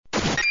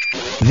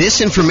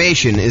This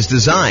information is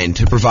designed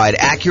to provide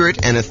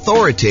accurate and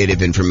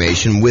authoritative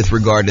information with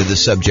regard to the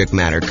subject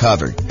matter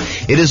covered.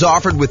 It is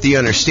offered with the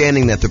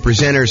understanding that the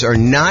presenters are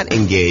not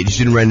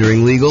engaged in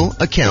rendering legal,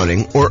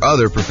 accounting, or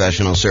other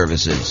professional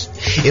services.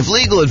 If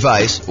legal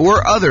advice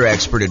or other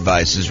expert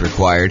advice is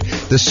required,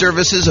 the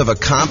services of a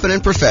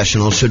competent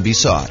professional should be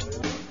sought.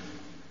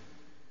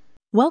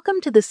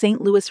 Welcome to the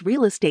St. Louis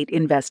Real Estate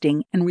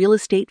Investing and Real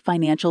Estate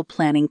Financial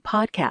Planning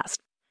Podcast.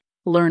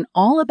 Learn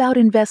all about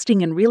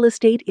investing in real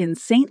estate in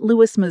St.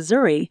 Louis,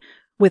 Missouri,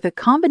 with a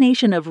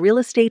combination of real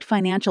estate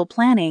financial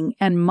planning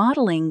and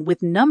modeling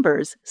with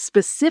numbers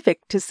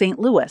specific to St.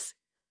 Louis,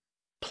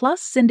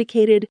 plus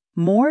syndicated,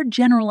 more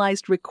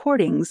generalized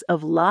recordings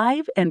of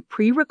live and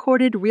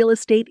pre-recorded real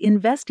estate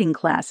investing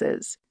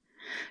classes,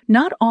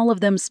 not all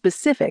of them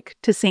specific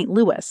to St.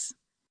 Louis.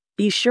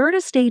 Be sure to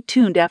stay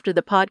tuned after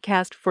the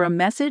podcast for a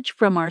message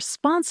from our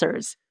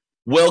sponsors.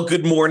 Well,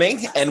 good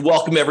morning and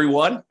welcome,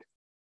 everyone.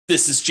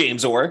 This is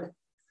James Orr,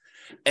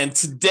 and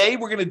today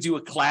we're going to do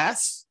a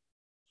class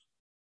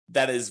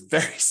that is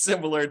very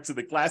similar to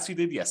the class we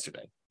did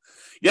yesterday.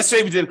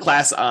 Yesterday, we did a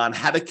class on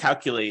how to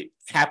calculate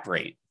cap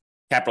rate,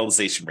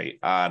 capitalization rate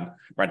on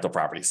rental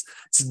properties.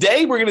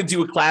 Today, we're going to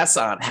do a class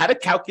on how to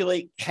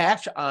calculate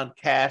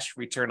cash-on-cash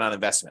return on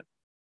investment.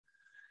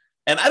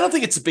 And I don't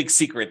think it's a big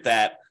secret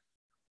that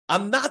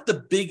I'm not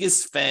the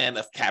biggest fan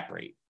of cap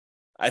rate.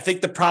 I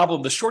think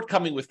the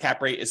shortcoming with cap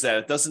rate is that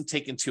it doesn't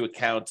take into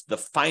account the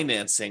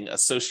financing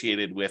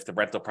associated with the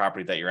rental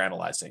property that you're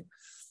analyzing.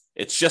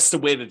 It's just a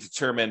way to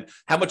determine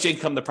how much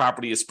income the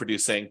property is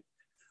producing,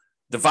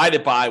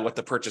 divided by what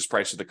the purchase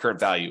price or the current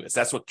value is.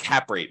 That's what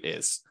cap rate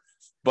is.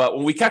 But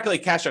when we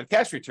calculate cash on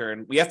cash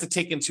return, we have to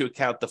take into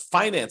account the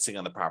financing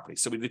on the property.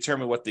 So we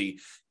determine what the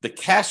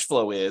cash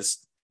flow is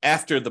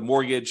after the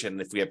mortgage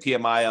and if we have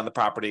PMI on the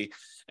property.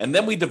 And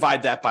then we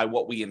divide that by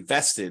what we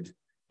invested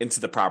into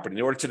the property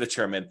in order to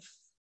determine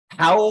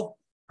how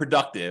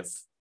productive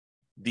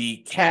the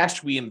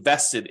cash we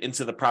invested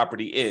into the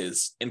property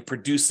is in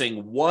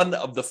producing one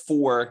of the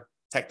four,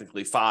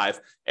 technically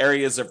five,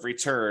 areas of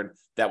return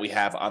that we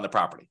have on the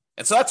property.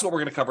 And so that's what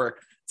we're going to cover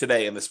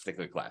today in this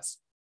particular class,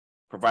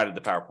 provided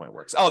the PowerPoint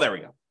works. Oh, there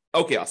we go.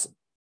 Okay, awesome.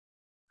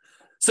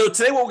 So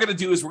today what we're going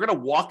to do is we're going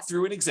to walk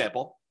through an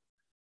example,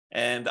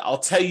 and I'll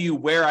tell you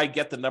where I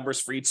get the numbers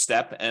for each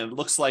step. And it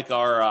looks like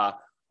our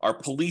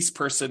police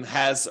person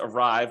has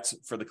arrived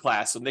for the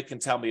class. So Nick can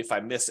tell me if I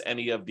miss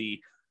any of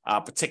the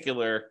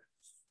particular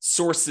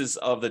sources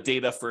of the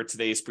data for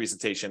today's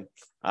presentation.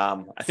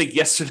 I think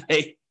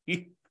yesterday,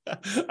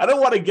 I don't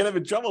want to get him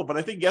in trouble, but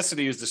I think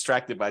yesterday he was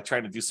distracted by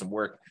trying to do some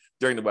work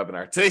during the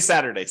webinar. Today's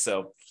Saturday,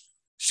 so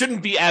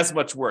shouldn't be as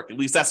much work. At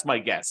least that's my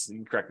guess. You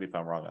can correct me if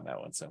I'm wrong on that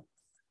one. So,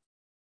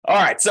 all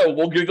right, so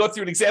we're going to go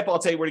through an example. I'll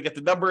tell you where to get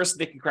the numbers.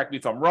 Nick can correct me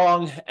if I'm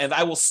wrong. And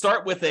I will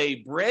start with a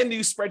brand new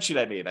spreadsheet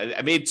I made.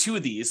 I made two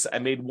of these. I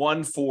made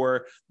one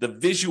for the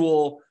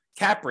visual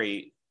cap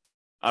rate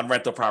on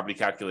rental property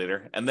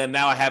calculator. And then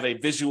now I have a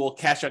visual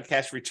cash on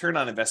cash return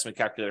on investment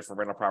calculator for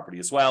rental property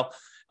as well.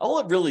 All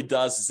it really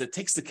does is it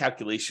takes the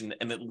calculation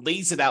and it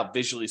lays it out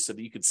visually so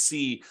that you could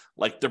see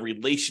like the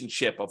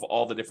relationship of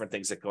all the different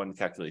things that go in the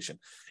calculation.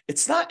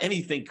 It's not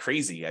anything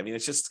crazy. I mean,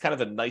 it's just kind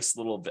of a nice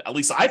little, at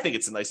least I think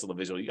it's a nice little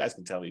visual. You guys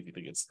can tell me if you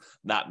think it's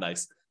not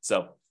nice.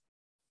 So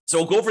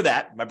we'll go over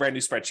that, my brand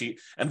new spreadsheet.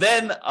 And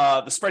then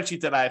the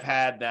spreadsheet that I've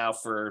had now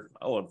for,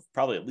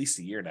 probably at least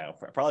a year now.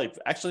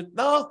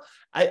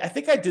 I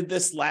think I did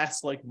this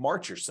last like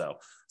March or so.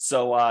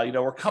 So,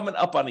 we're coming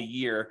up on a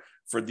year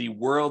for the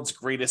world's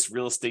greatest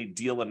real estate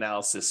deal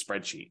analysis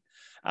spreadsheet.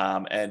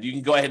 And you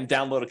can go ahead and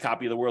download a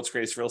copy of the world's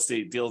greatest real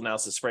estate deal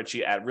analysis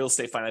spreadsheet at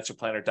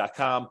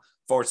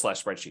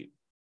realestatefinancialplanner.com/spreadsheet.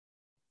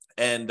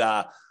 And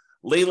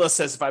Layla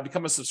says, if I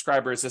become a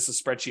subscriber, is this a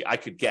spreadsheet I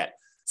could get?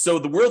 So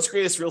the world's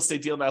greatest real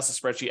estate deal analysis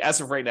spreadsheet,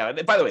 as of right now,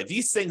 and by the way,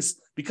 these things,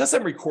 because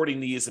I'm recording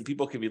these and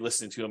people can be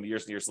listening to them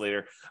years and years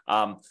later,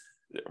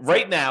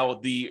 right now,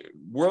 the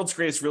world's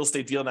greatest real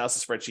estate deal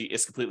analysis spreadsheet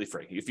is completely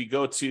free. If you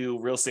go to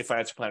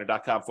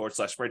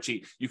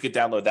realestatefinancialplanner.com/spreadsheet, you could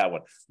download that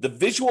one. The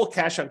visual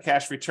cash on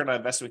cash return on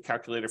investment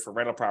calculator for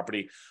rental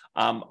property.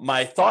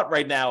 My thought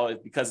right now,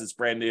 because it's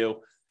brand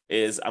new,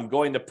 is I'm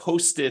going to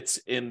post it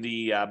in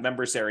the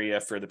members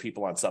area for the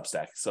people on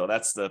Substack. So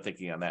that's the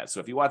thinking on that. So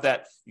if you want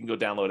that, you can go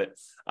download it.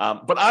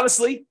 But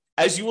honestly,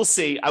 as you will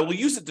see, I will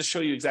use it to show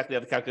you exactly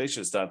how the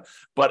calculation is done.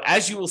 But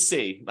as you will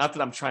see, not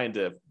that I'm trying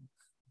to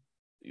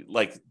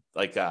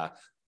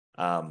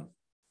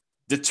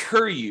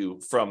deter you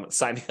from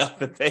signing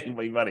up and paying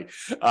me money.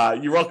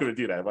 You're welcome to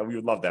do that. We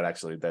would love that,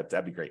 actually.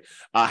 That'd be great.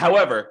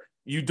 However,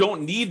 you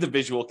don't need the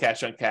visual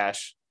cash on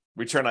cash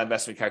return on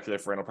investment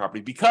calculator for rental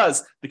property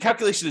because the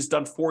calculation is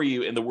done for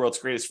you in the world's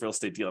greatest real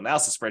estate deal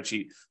analysis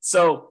spreadsheet.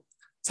 So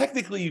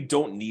technically you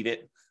don't need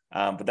it,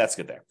 but that's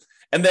good there.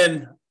 And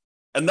then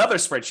another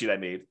spreadsheet I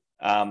made,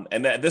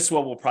 and this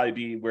one will probably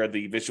be where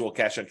the visual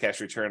cash on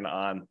cash return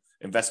on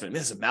investment.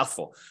 This is a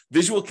mouthful.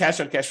 Visual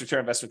cash-on-cash return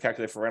investment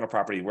calculator for rental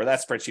property, where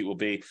that spreadsheet will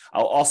be.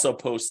 I'll also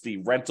post the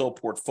rental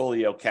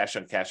portfolio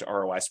cash-on-cash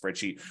ROI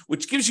spreadsheet,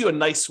 which gives you a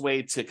nice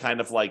way to kind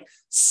of like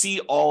see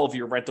all of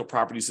your rental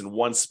properties in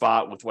one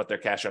spot with what their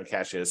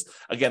cash-on-cash is.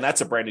 Again,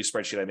 that's a brand new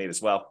spreadsheet I made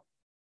as well.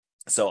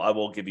 So I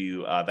will give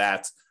you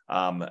that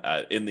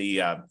in the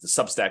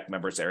Substack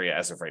members area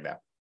as of right now.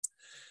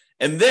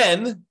 And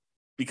then,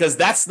 because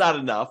that's not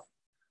enough,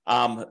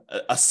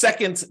 a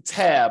second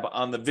tab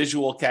on the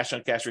visual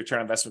cash-on-cash return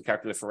on investment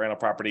calculator for rental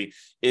property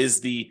is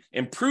the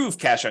improved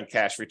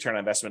cash-on-cash return on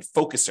investment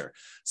focuser.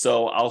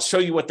 So I'll show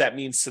you what that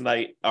means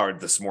tonight, or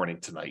this morning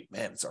tonight.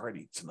 Man, it's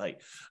already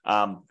tonight.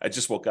 I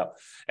just woke up.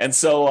 And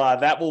so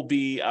that will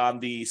be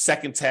on the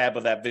second tab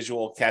of that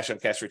visual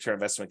cash-on-cash return on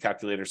investment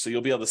calculator. So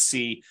you'll be able to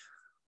see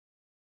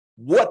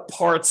what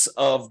parts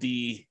of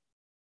the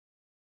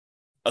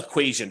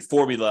equation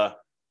formula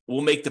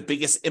will make the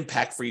biggest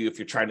impact for you if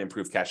you're trying to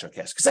improve cash on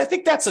cash. Because I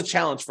think that's a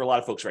challenge for a lot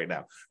of folks right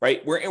now,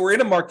 right? We're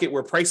in a market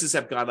where prices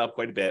have gone up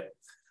quite a bit.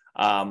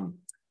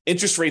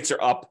 Interest rates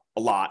are up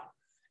a lot.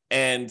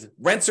 And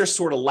rents are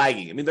sort of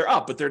lagging. I mean, they're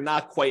up, but they're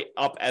not quite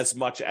up as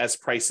much as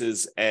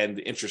prices and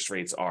interest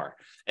rates are.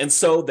 And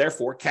so,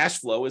 therefore, cash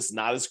flow is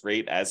not as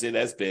great as it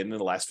has been in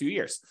the last few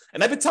years.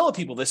 And I've been telling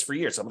people this for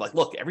years. I'm like,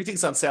 look,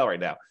 everything's on sale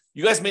right now.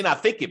 You guys may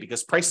not think it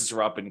because prices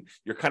are up and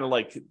you're kind of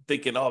like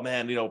thinking, oh,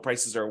 man,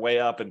 prices are way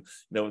up and,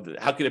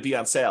 how could it be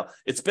on sale?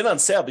 It's been on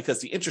sale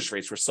because the interest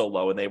rates were so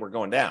low and they were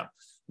going down.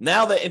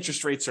 Now that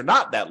interest rates are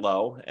not that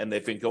low and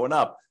they've been going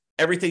up,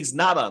 everything's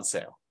not on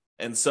sale.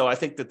 And so I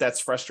think that that's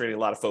frustrating a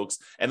lot of folks.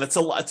 And it's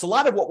a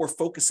lot of what we're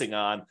focusing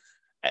on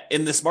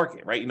in this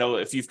market, right?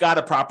 If you've got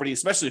a property,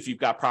 especially if you've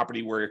got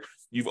property where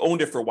you've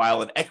owned it for a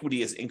while and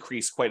equity has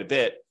increased quite a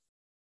bit,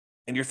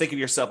 and you're thinking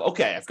to yourself,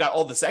 okay, I've got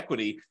all this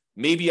equity,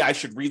 maybe I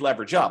should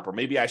re-leverage up, or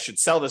maybe I should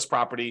sell this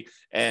property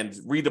and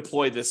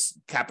redeploy this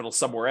capital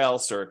somewhere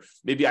else, or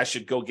maybe I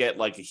should go get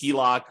like a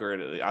HELOC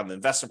or on the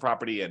investment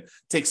property and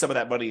take some of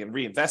that money and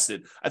reinvest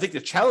it. I think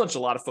the challenge a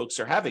lot of folks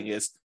are having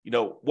is,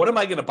 what am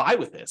I going to buy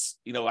with this?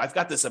 I've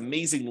got this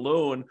amazing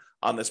loan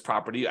on this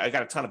property. I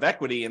got a ton of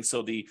equity. And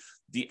so the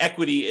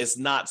equity is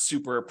not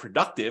super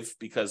productive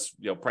because,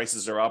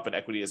 prices are up and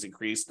equity has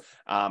increased.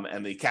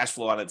 And the cash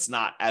flow on it's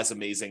not as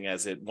amazing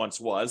as it once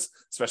was,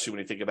 especially when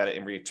you think about it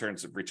in return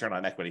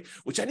on equity,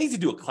 which I need to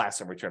do a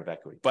class on return of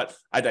equity, but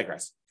I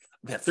digress.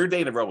 Third day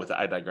in a row with the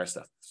I digress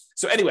stuff.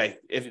 So anyway,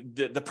 if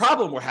the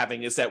problem we're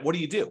having is that what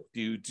do? Do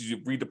you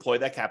redeploy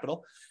that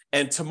capital?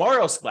 And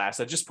tomorrow's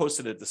class, I just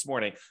posted it this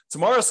morning.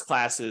 Tomorrow's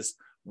class is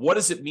what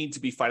does it mean to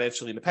be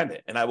financially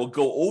independent? And I will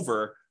go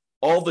over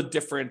all the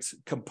different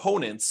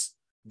components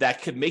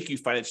that could make you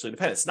financially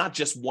independent. It's not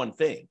just one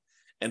thing.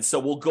 And so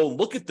we'll go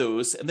look at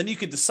those and then you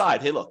can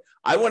decide, hey, look,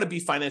 I want to be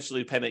financially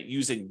independent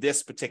using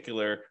this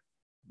particular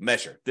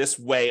measure, this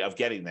way of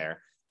getting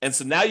there. And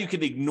so now you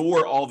can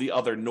ignore all the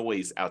other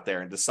noise out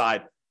there and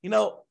decide,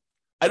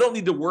 I don't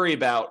need to worry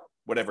about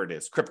whatever it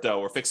is, crypto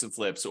or fix and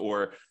flips,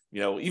 or,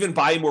 even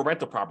buying more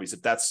rental properties.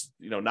 If that's,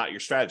 not your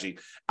strategy,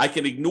 I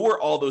can ignore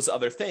all those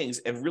other things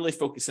and really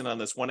focus in on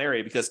this one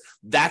area because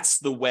that's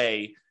the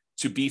way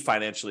to be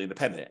financially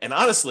independent. And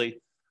honestly,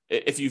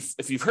 if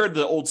you've heard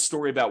the old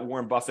story about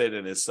Warren Buffett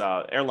and his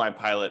airline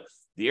pilot,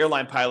 the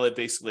airline pilot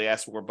basically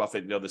asked Warren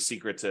Buffett, the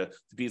secret to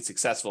being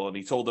successful. And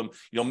he told him,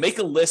 make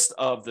a list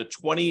of the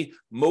 20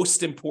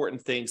 most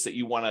important things that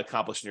you want to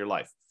accomplish in your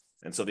life.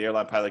 And so the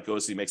airline pilot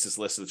goes, he makes this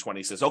list of the 20,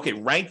 he says, okay,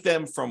 rank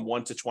them from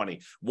 1 to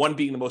 20, 1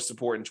 being the most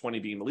important, 20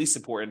 being the least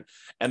important.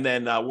 And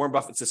then Warren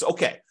Buffett says,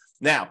 okay,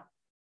 now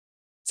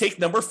take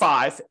number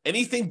 5,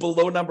 anything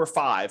below number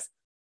 5,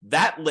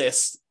 that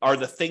list are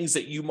the things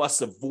that you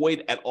must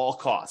avoid at all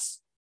costs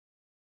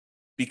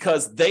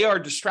because they are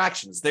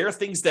distractions. They are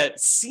things that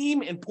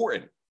seem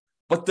important,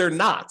 but they're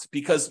not,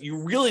 because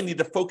you really need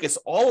to focus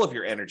all of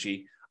your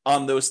energy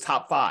on those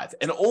top 5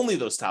 and only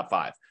those top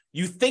 5.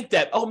 You think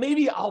that, oh,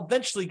 maybe I'll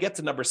eventually get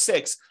to number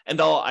 6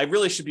 and I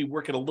really should be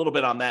working a little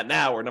bit on that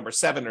now, or number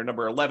 7 or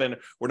number 11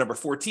 or number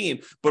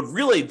 14. But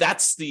really,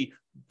 that's the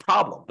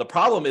problem. The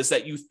problem is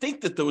that you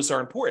think that those are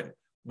important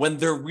when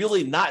they're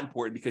really not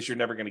important because you're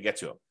never going to get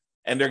to them.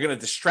 And they're going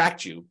to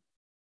distract you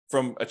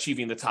from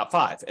achieving the top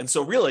 5. And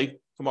so really,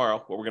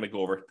 tomorrow, what we're going to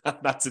go over,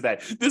 not today,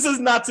 this is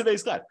not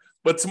today's class,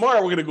 but tomorrow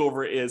we're going to go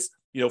over is,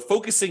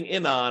 focusing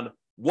in on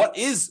what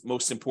is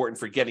most important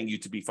for getting you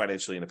to be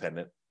financially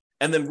independent.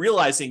 And then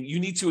realizing you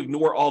need to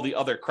ignore all the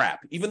other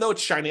crap, even though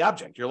it's shiny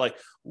object. You're like,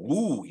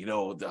 ooh,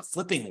 the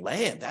flipping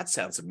land, that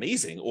sounds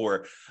amazing.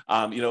 Or,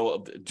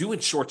 doing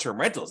short-term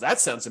rentals, that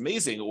sounds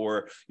amazing.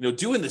 Or,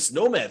 doing this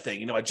nomad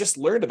thing, I just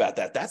learned about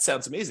that. That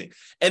sounds amazing.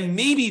 And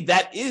maybe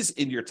that is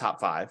in your top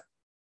 5.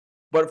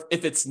 But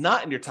if it's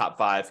not in your top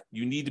 5,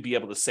 you need to be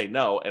able to say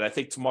no. And I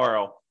think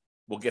tomorrow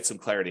we'll get some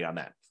clarity on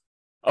that.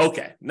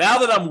 Okay, now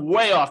that I'm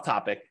way off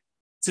topic,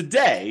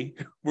 today,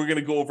 we're going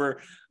to go over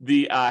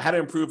the how to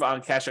improve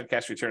on cash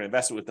return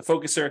investment with the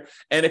focuser.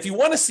 And if you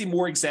want to see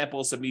more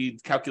examples of me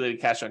calculating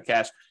cash on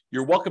cash,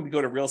 you're welcome to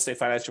go to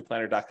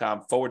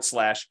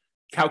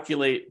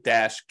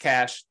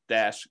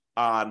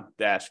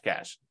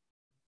realestatefinancialplanner.com/calculate-cash-on-cash.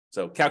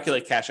 So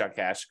calculate cash on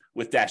cash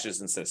with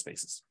dashes instead of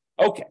spaces.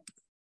 Okay.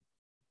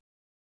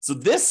 So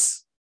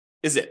this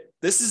is it.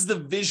 This is the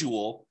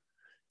visual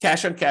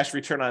cash on cash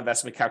return on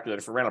investment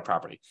calculator for rental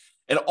property.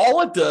 And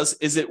all it does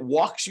is it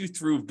walks you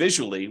through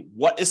visually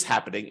what is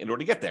happening in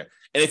order to get there.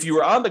 And if you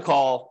were on the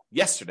call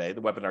yesterday,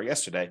 the webinar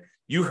yesterday,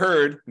 you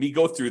heard me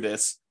go through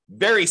this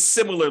very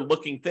similar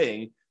looking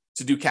thing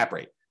to do cap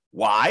rate.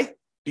 Why?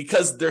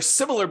 Because they're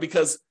similar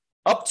because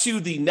up to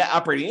the net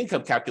operating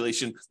income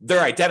calculation,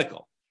 they're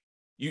identical.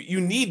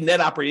 You need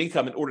net operating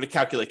income in order to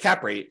calculate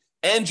cap rate,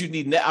 and you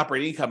need net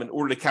operating income in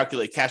order to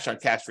calculate cash on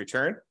cash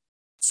return.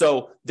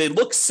 So they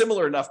look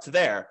similar enough to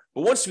there,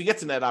 but once we get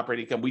to net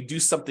operating income, we do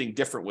something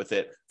different with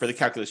it for the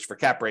calculation for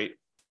cap rate.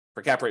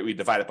 For cap rate, we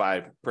divide it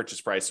by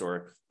purchase price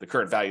or the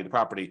current value of the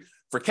property.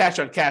 For cash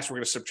on cash, we're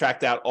going to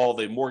subtract out all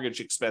the mortgage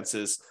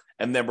expenses,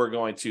 and then we're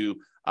going to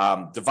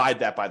divide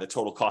that by the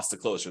total cost to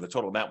close, or the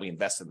total amount we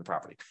invest in the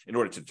property in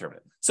order to determine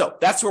it. So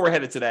that's where we're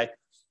headed today.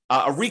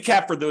 A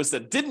recap for those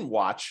that didn't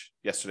watch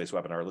yesterday's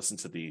webinar or listen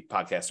to the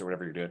podcast or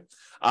whatever you're doing.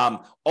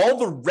 All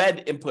the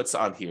red inputs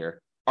on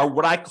here are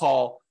what I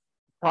call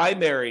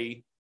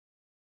primary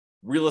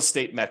real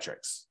estate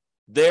metrics.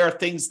 They are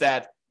things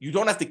that you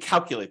don't have to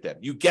calculate them.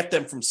 You get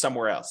them from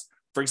somewhere else.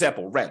 For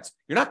example, rent.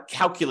 You're not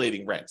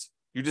calculating rent.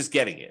 You're just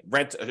getting it.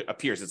 Rent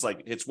appears.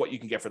 It's what you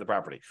can get for the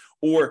property.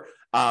 Or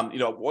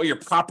what your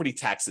property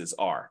taxes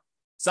are.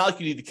 It's not like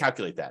you need to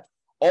calculate that.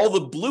 All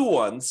the blue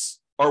ones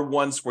are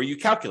ones where you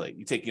calculate.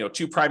 You take,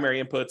 two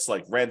primary inputs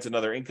like rent and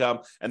other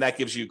income, and that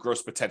gives you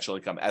gross potential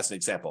income as an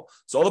example.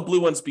 So all the blue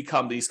ones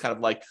become these kind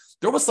of like,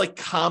 they're almost like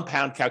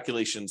compound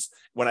calculations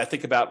when I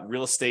think about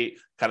real estate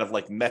kind of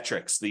like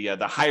metrics, the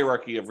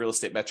hierarchy of real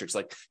estate metrics,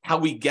 like how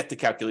we get the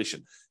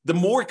calculation. The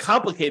more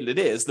complicated it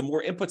is, the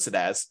more inputs it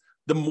has,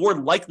 the more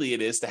likely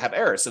it is to have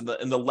errors, and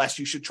the less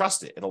you should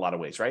trust it in a lot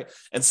of ways, right?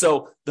 And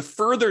so the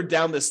further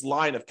down this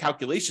line of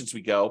calculations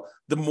we go,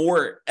 the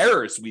more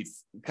errors we've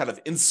kind of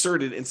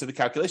inserted into the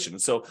calculation.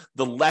 And so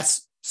the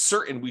less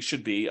certain we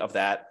should be of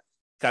that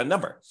kind of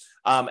number.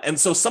 And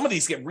so some of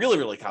these get really,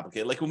 really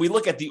complicated. Like when we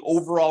look at the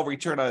overall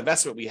return on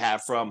investment we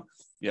have from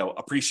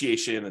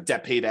appreciation and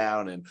debt pay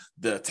down and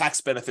the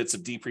tax benefits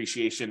of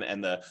depreciation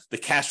and the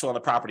cash flow on the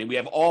property. We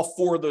have all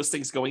four of those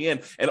things going in,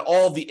 and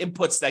all the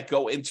inputs that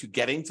go into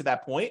getting to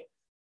that point.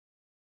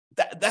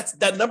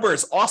 That number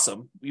is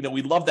awesome.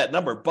 We love that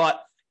number,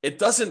 but it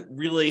doesn't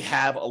really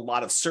have a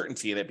lot of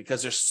certainty in it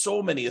because there's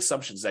so many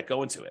assumptions that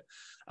go into it.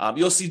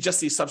 You'll see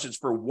just the assumptions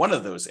for one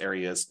of those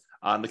areas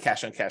on the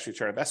cash on cash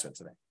return investment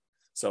today.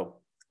 So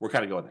we're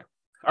kind of going there.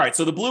 All right.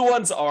 So the blue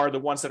ones are the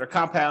ones that are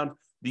compound.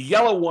 The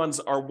yellow ones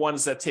are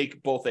ones that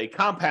take both a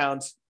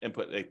compound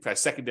input, a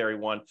secondary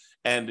one,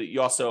 and you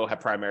also have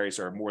primaries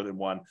or more than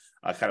one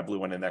kind of blue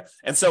one in there.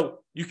 And so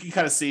you can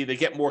kind of see they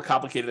get more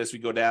complicated as we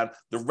go down.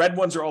 The red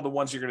ones are all the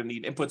ones you're going to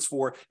need inputs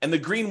for, and the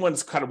green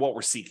one's kind of what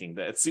we're seeking.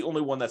 It's the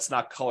only one that's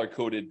not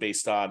color-coded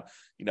based on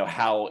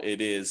how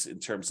it is in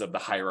terms of the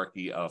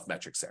hierarchy of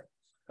metrics there.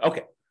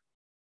 Okay,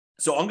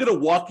 so I'm going to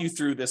walk you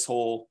through this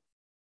whole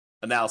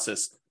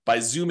analysis by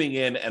zooming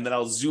in, and then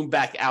I'll zoom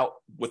back out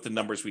with the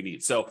numbers we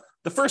need. So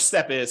the first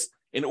step is,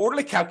 in order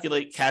to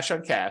calculate cash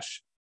on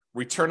cash,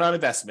 return on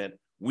investment,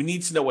 we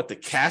need to know what the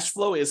cash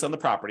flow is on the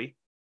property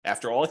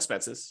after all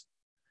expenses,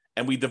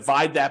 and we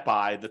divide that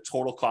by the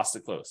total cost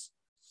to close.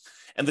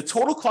 And the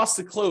total cost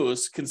to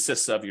close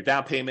consists of your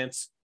down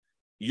payments,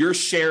 your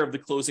share of the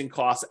closing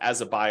costs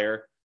as a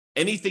buyer,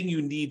 anything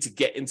you need to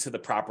get into the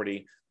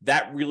property,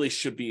 that really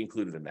should be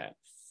included in that.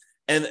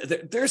 And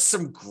there's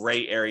some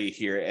gray area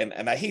here,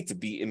 and I hate to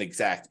be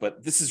inexact,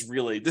 but this is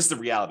the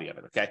reality of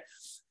it, okay?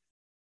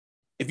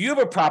 If you have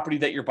a property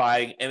that you're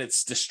buying and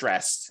it's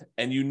distressed,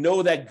 and you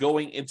know that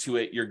going into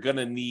it, you're going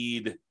to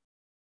need,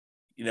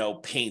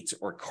 paint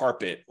or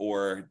carpet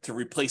or to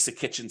replace a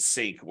kitchen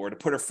sink or to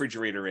put a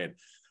refrigerator in,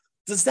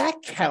 does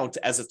that count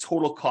as a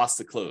total cost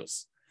to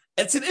close?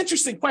 And it's an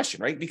interesting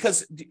question, right?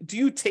 Because do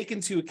you take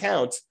into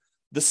account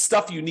the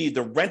stuff you need,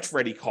 the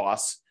rent-ready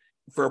costs,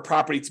 for a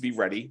property to be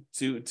ready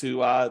to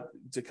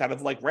kind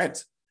of like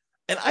rent?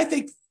 And I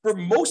think for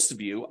most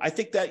of you, I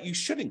think that you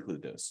should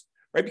include those,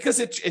 right? Because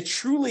it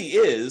truly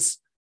is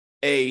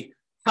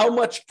how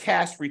much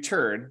cash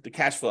return, the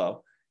cash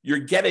flow you're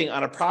getting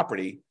on a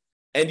property,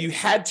 and you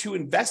had to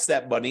invest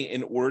that money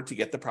in order to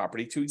get the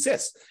property to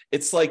exist.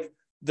 It's like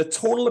the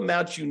total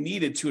amount you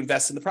needed to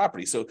invest in the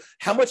property. So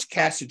how much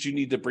cash did you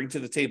need to bring to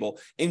the table,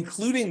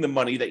 including the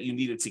money that you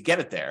needed to get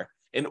it there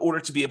in order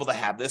to be able to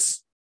have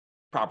this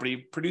property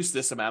produce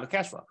this amount of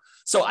cash flow?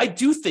 So I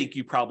do think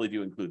you probably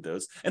do include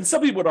those. And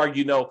some people would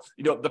argue,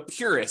 the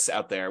purists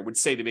out there would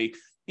say to me,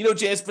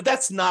 James, but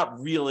that's not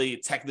really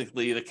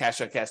technically the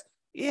cash on cash.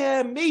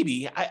 Yeah,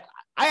 maybe. I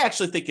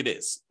actually think it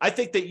is. I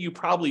think that you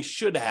probably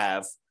should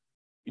have,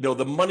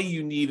 the money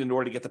you need in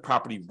order to get the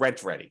property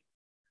rent ready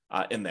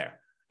in there.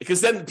 Because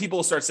then people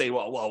will start saying,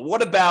 well,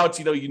 what about,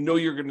 you're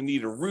going to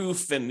need a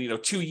roof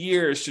and, 2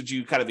 years, should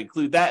you kind of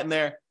include that in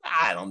there?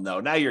 I don't know.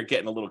 Now you're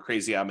getting a little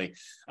crazy on me.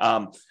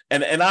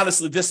 And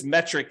honestly, this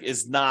metric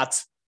is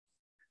not,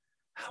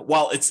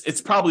 while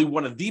it's probably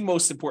one of the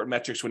most important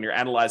metrics when you're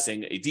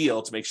analyzing a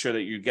deal to make sure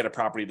that you get a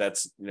property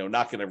that's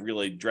not going to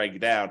really drag you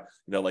down,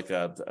 like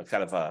a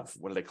kind of a,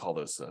 what do they call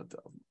those?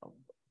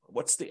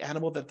 What's the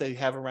animal that they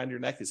have around your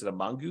neck? Is it a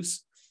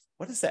mongoose?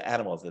 What is the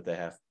animal that they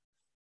have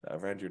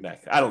around your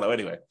neck? I don't know.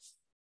 Anyway,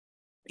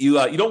 you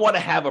don't want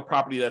to have a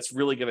property that's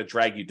really going to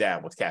drag you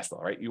down with cash flow,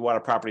 right? You want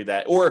a property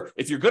that, or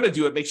if you're going to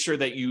do it, make sure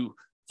that you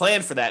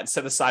plan for that and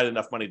set aside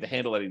enough money to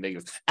handle any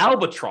negatives.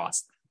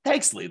 Albatross.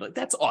 Thanks, Lee. Like,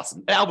 that's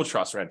awesome.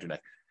 Albatross around your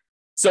neck.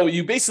 So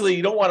you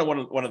don't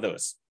want one of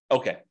those.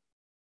 Okay.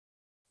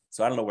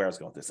 So I don't know where I was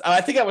going with this.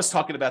 I think I was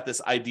talking about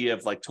this idea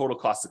of like total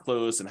cost to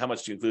close and how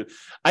much do you include.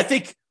 I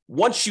think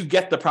once you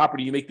get the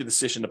property, you make the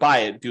decision to buy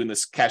it, doing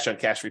this cash on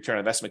cash return on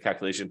investment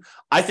calculation.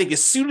 I think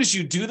as soon as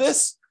you do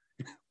this,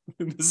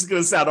 this is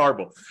going to sound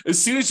horrible.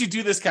 As soon as you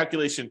do this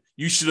calculation,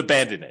 you should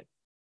abandon it,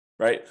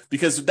 right?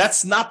 Because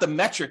that's not the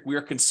metric we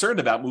are concerned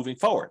about moving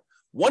forward.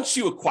 Once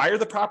you acquire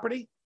the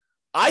property,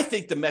 I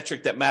think the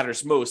metric that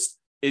matters most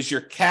is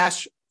your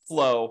cash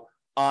flow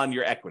on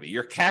your equity,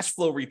 your cash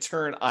flow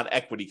return on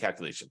equity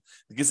calculation,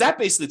 because that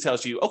basically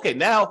tells you, okay,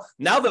 now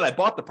that I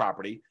bought the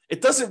property,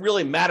 it doesn't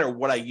really matter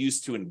what I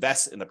use to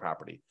invest in the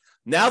property.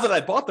 Now that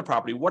I bought the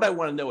property, what I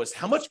want to know is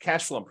how much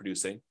cash flow I'm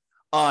producing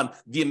on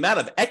the amount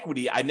of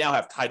equity I now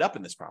have tied up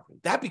in this property.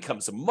 That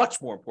becomes a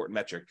much more important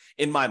metric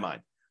in my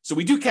mind. So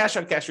we do cash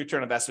on cash return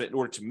on investment in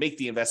order to make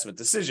the investment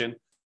decision.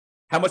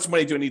 How much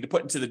money do I need to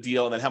put into the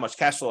deal? And then how much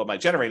cash flow am I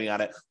generating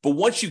on it? But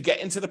once you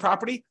get into the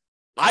property,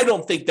 I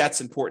don't think that's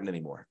important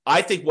anymore.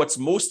 I think what's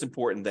most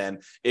important then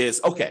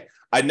is, okay,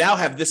 I now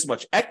have this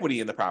much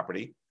equity in the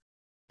property,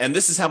 and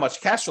this is how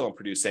much cash flow I'm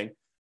producing.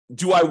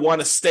 Do I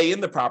want to stay in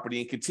the property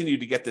and continue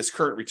to get this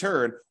current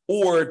return?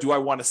 Or do I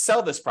want to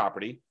sell this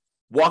property,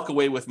 walk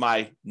away with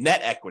my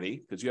net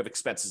equity, because you have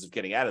expenses of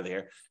getting out of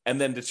there, and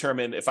then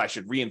determine if I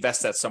should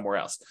reinvest that somewhere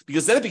else?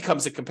 Because then it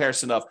becomes a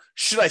comparison of,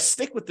 should I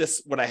stick with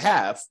this, what I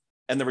have,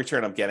 and the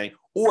return I'm getting,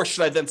 or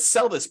should I then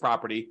sell this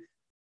property,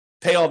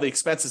 pay all the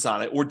expenses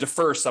on it, or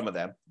defer some of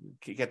them?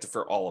 You can't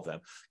defer all of them.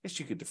 I guess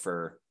you could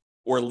defer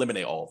or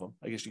eliminate all of them.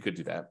 I guess you could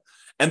do that.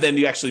 And then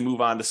you actually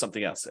move on to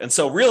something else. And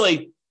so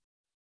really,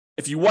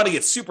 if you want to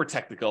get super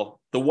technical,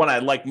 the one I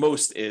like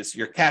most is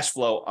your cash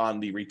flow on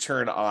the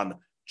return on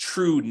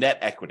true net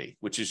equity,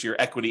 which is your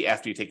equity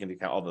after you take into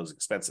account all those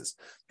expenses,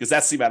 because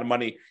that's the amount of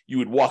money you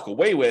would walk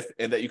away with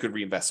and that you could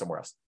reinvest somewhere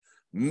else.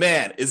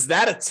 Man, is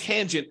that a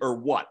tangent or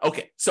what?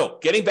 Okay, so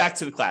getting back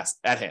to the class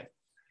at hand.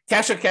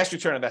 Cash on cash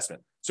return on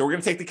investment. So we're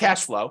going to take the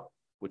cash flow,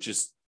 which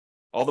is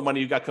all the money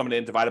you got coming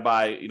in, divided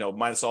by,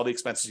 minus all the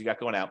expenses you got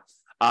going out,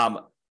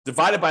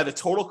 divided by the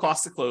total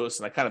cost to close.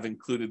 And I kind of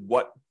included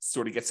what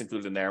sort of gets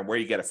included in there and where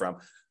you get it from.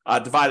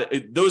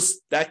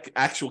 That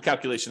actual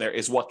calculation there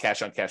is what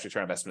cash on cash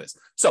return on investment is.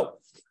 So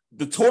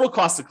the total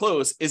cost to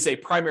close is a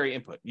primary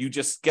input. You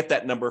just get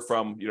that number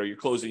from, your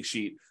closing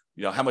sheet,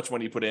 how much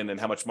money you put in and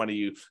how much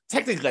money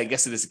technically, I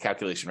guess it is a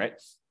calculation, right?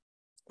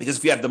 Because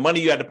if you have the money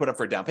you had to put up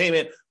for a down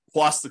payment,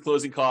 plus the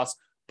closing costs,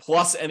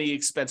 plus any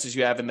expenses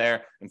you have in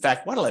there. In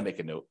fact, why don't I make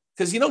a note?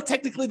 Because,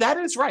 technically that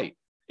is right.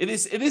 It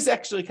is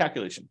actually a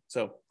calculation.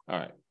 So, all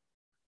right.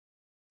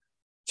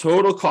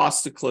 Total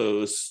cost to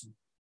close.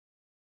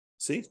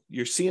 See,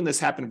 you're seeing this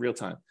happen in real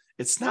time.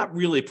 It's not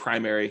really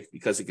primary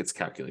because it gets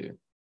calculated.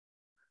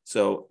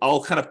 So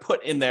I'll kind of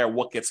put in there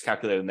what gets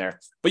calculated in there,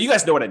 but you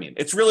guys know what I mean.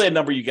 It's really a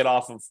number you get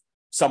off of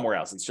somewhere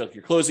else. It's just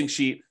your closing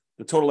sheet,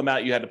 the total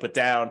amount you had to put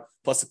down,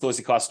 plus the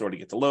closing costs in order to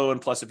get the loan,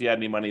 plus if you had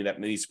any money that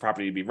needs the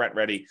property to be rent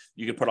ready,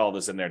 you can put all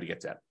this in there to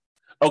get that.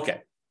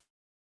 Okay.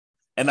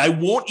 And I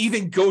won't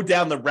even go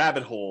down the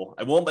rabbit hole.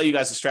 I won't let you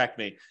guys distract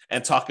me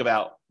and talk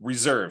about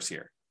reserves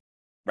here,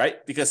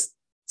 right? Because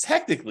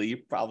technically, you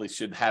probably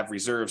should have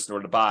reserves in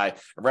order to buy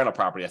a rental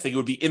property. I think it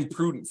would be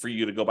imprudent for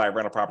you to go buy a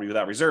rental property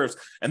without reserves.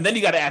 And then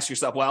you got to ask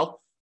yourself,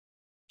 well,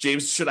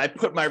 James, should I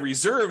put my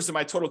reserves in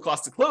my total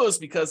cost to close?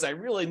 Because I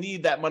really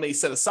need that money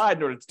set aside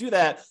in order to do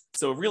that.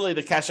 So really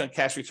the cash on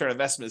cash return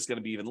investment is going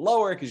to be even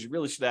lower because you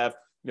really should have,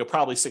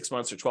 probably 6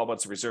 months or 12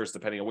 months of reserves,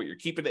 depending on what you're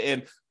keeping it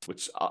in,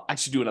 which I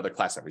should do another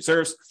class on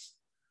reserves.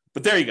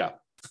 But there you go.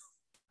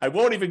 I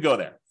won't even go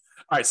there.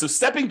 All right, so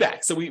stepping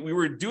back. So we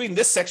were doing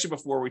this section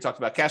before where we talked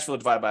about cash flow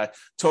divided by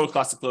total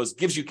cost to close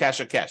gives you cash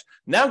on cash.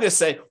 Now I'm going to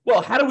say,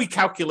 well, how do we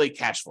calculate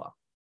cash flow,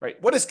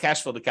 right? What does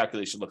cash flow, the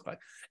calculation look like?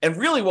 And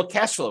really what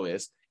cash flow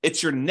is,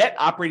 it's your net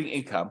operating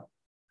income,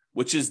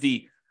 which is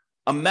the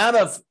amount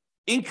of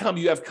income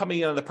you have coming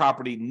in on the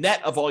property,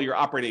 net of all your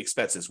operating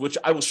expenses, which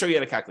I will show you how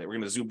to calculate. We're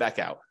going to zoom back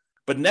out.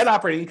 But net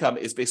operating income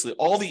is basically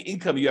all the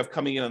income you have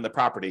coming in on the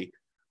property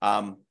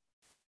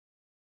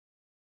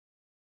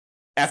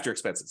after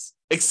expenses,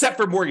 except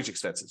for mortgage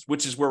expenses,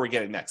 which is where we're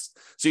getting next.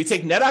 So you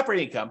take net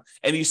operating income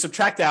and you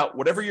subtract out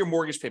whatever your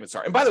mortgage payments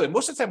are. And by the way,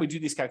 most of the time we do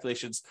these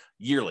calculations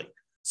yearly.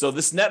 So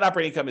this net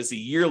operating income is the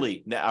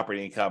yearly net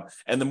operating income,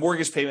 and the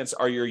mortgage payments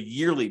are your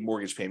yearly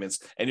mortgage payments,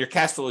 and your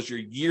cash flow is your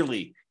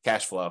yearly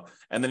cash flow.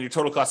 And then your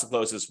total cost of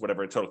close is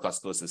whatever total cost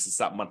of close is. It's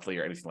not monthly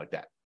or anything like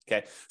that.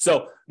 Okay.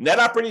 So net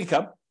operating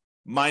income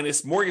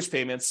minus mortgage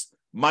payments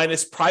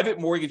minus private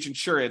mortgage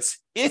insurance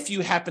if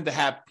you happen to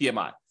have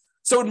PMI.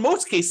 So in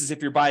most cases,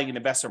 if you're buying an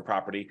investment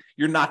property,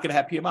 you're not going to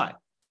have PMI,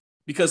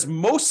 because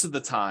most of the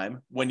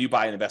time when you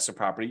buy an investment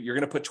property, you're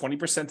going to put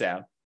 20%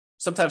 down,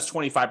 sometimes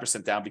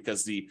 25% down,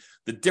 because the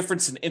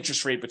difference in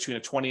interest rate between a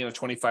 20 and a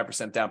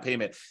 25% down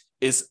payment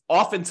is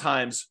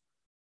oftentimes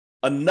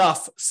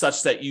enough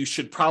such that you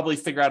should probably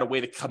figure out a way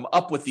to come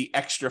up with the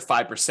extra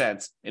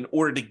 5% in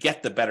order to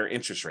get the better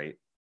interest rate.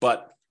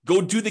 But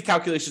go do the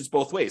calculations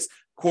both ways.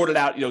 Quote it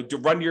out, to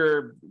run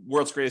your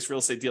world's greatest real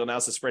estate deal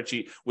analysis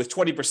spreadsheet with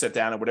 20%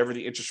 down and whatever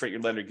the interest rate your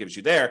lender gives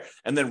you there,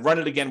 and then run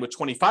it again with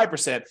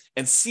 25%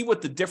 and see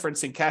what the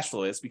difference in cash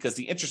flow is, because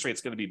the interest rate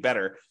is going to be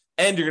better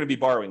and you're going to be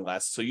borrowing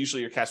less. So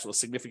usually your cash flow is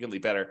significantly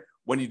better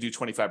when you do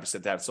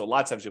 25% down. So a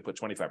lot of times you'll put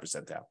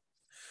 25% down.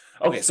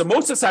 Okay, so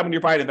most of the time when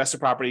you're buying an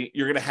investment property,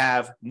 you're going to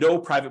have no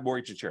private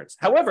mortgage insurance.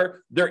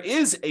 However, there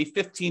is a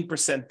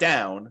 15%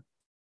 down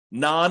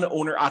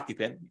non-owner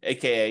occupant,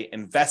 aka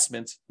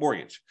investment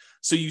mortgage.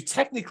 So you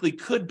technically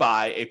could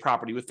buy a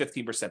property with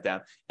 15%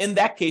 down. In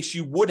that case,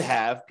 you would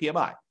have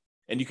PMI.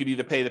 And you could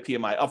either pay the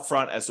PMI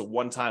upfront as a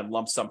one-time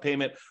lump sum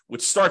payment,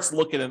 which starts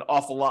looking an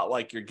awful lot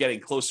like you're getting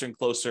closer and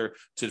closer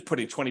to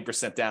putting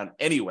 20% down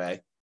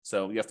anyway.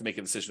 So you have to make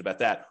a decision about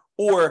that.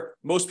 Or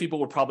most people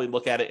would probably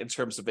look at it in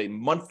terms of a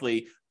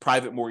monthly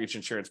private mortgage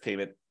insurance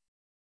payment,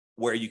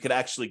 where you could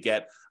actually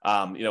get,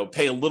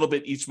 pay a little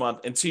bit each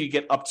month until you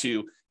get up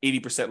to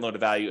 80% loan to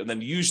value. And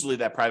then usually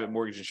that private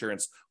mortgage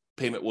insurance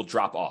payment will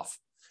drop off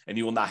and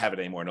you will not have it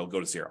anymore and it'll go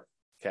to zero.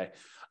 Okay.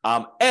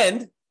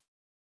 And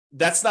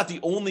that's not the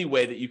only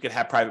way that you can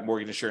have private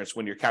mortgage insurance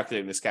when you're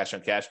calculating this cash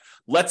on cash.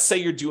 Let's say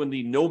you're doing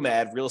the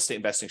nomad real estate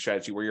investing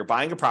strategy where you're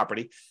buying a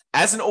property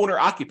as an owner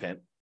occupant.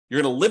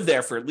 You're going to live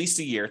there for at least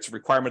a year. It's a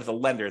requirement of the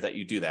lender that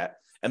you do that.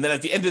 And then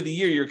at the end of the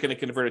year, you're going to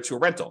convert it to a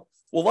rental.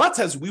 Well, a lot of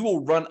times we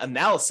will run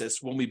analysis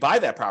when we buy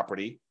that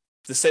property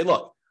to say,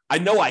 look, I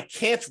know I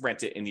can't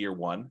rent it in year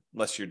one,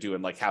 unless you're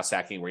doing like house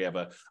hacking where you have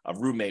a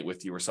roommate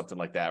with you or something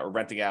like that, or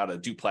renting out a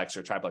duplex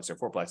or triplex or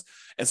fourplex.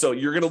 And so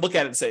you're going to look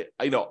at it and say,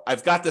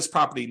 I've got this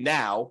property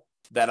now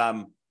that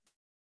I'm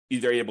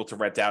either able to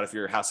rent out if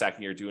you're house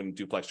hacking or doing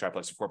duplex,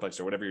 triplex, or fourplex,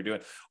 or whatever you're doing.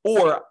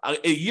 Or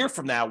a year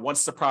from now,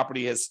 once the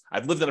property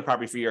I've lived in a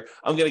property for a year,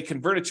 I'm going to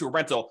convert it to a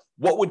rental.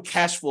 What would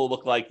cash flow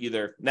look like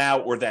either now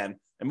or then?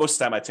 And most of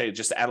the time I tell you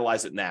just to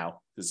analyze it now,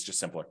 because it's just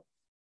simpler.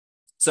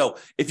 So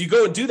if you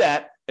go and do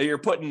that, and you're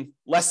putting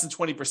less than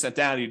 20%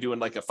 down, you're doing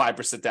like a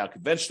 5% down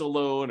conventional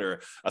loan,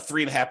 or a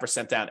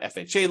 3.5% down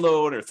FHA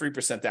loan, or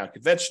 3% down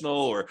conventional,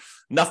 or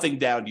nothing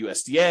down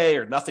USDA,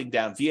 or nothing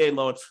down VA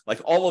loan,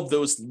 like all of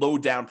those low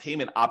down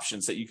payment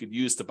options that you could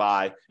use to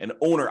buy an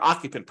owner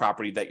occupant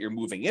property that you're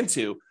moving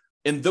into.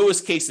 In those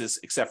cases,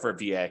 except for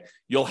VA,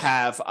 you'll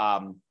have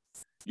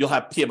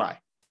PMI.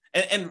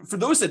 And for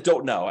those that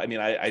don't know,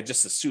 I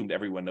just assumed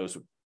everyone knows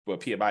what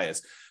PMI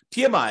is.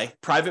 PMI,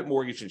 private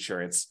mortgage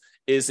insurance,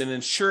 is an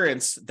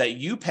insurance that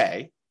you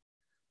pay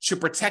to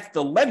protect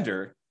the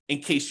lender in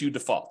case you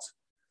default.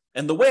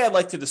 And the way I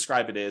like to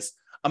describe it is,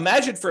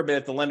 imagine for a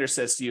minute the lender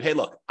says to you, hey,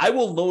 look, I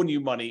will loan you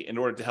money in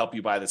order to help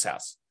you buy this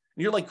house.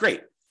 And you're like,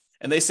 great.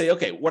 And they say,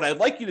 okay, what I'd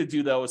like you to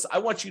do, though, is I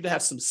want you to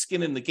have some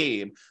skin in the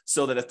game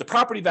so that if the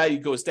property value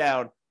goes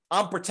down,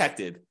 I'm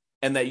protected,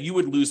 and that you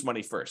would lose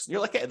money first. And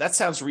you're like, hey, that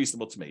sounds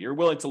reasonable to me. You're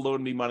willing to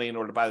loan me money in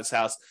order to buy this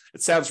house.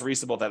 It sounds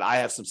reasonable that I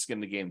have some skin in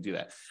the game to do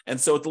that. And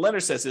so what the lender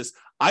says is,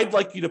 I'd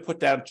like you to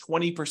put down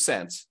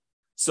 20%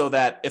 so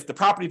that if the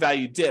property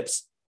value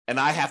dips and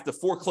I have to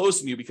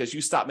foreclose on you because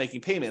you stop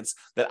making payments,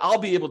 that I'll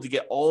be able to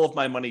get all of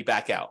my money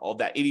back out, all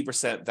that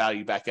 80%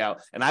 value back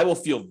out. And I will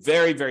feel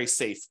very, very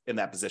safe in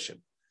that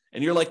position.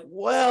 And you're like,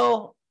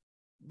 well,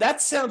 that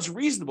sounds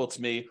reasonable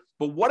to me,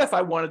 but what if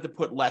I wanted to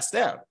put less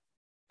down?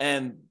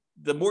 And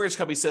the mortgage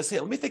company says, hey,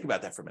 let me think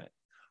about that for a minute.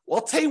 Well,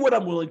 I'll tell you what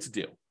I'm willing to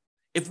do.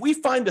 If we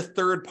find a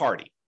third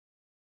party,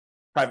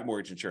 private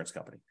mortgage insurance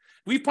company,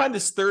 we find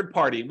this third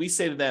party and we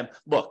say to them,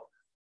 look,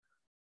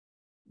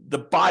 the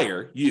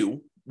buyer,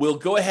 you, will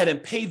go ahead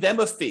and pay them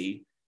a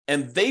fee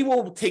and they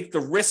will take the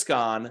risk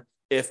on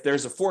if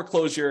there's a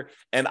foreclosure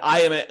and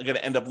I am going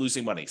to end up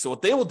losing money. So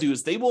what they will do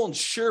is they will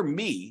insure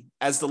me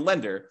as the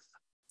lender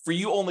for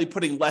you only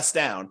putting less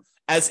down,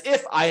 as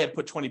if I had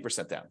put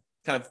 20% down.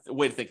 Kind of a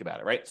way to think about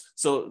it, right?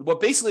 So what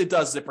basically it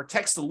does is it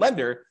protects the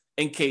lender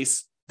in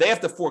case they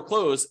have to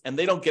foreclose and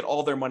they don't get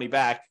all their money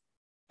back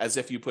as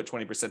if you put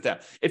 20% down.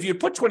 If you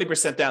put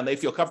 20% down, they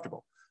feel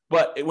comfortable.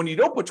 But when you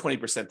don't put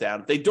 20%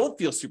 down, they don't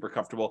feel super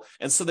comfortable.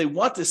 And so they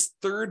want this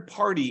third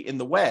party in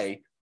the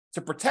way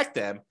to protect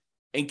them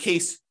in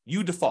case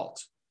you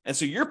default. And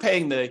so you're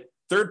paying the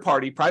third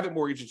party private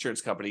mortgage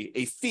insurance company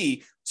a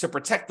fee to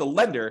protect the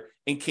lender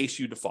in case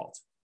you default.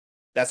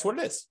 That's what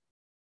it is.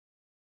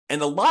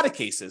 In a lot of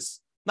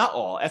cases, not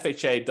all,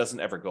 FHA doesn't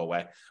ever go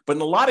away, but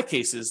in a lot of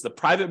cases, the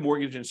private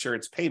mortgage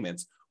insurance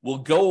payments will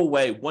go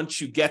away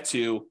once you get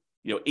to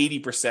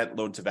 80%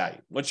 loan to value.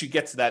 Once you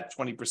get to that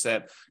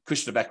 20%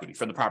 cushion of equity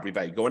from the property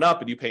value going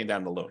up and you paying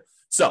down the loan.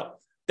 So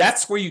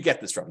That's where you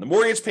get this from. The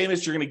mortgage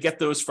payments, you're going to get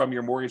those from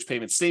your mortgage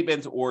payment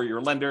statement or your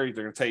lender.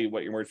 They're going to tell you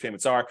what your mortgage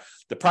payments are.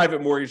 The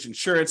private mortgage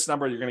insurance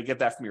number, you're going to get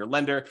that from your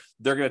lender.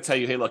 They're going to tell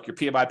you, hey, look, your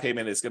PMI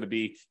payment is going to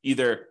be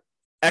either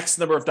X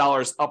number of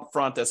dollars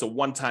upfront as a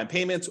one-time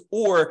payment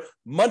or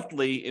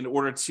monthly in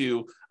order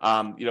to,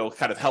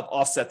 kind of help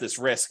offset this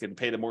risk and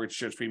pay the mortgage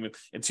insurance premium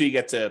until you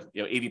get to,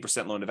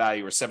 80% loan to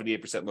value or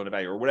 78% loan to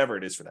value or whatever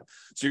it is for them.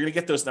 So you're going to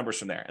get those numbers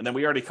from there. And then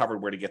we already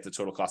covered where to get the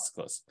total cost to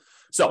close.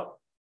 So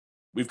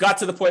we've got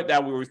to the point now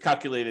where we've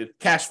calculated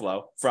cash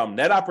flow from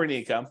net operating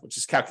income, which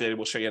is calculated.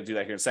 We'll show you how to do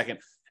that here in a second.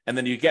 And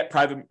then you get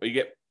private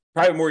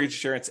mortgage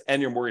insurance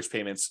and your mortgage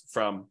payments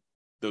from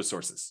those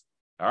sources.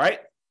 All right.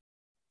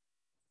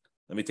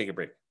 Let me take a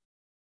break.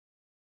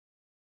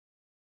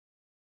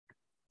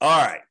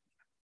 All right.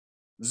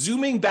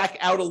 Zooming back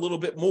out a little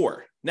bit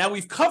more. Now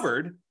we've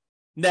covered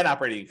net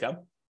operating income.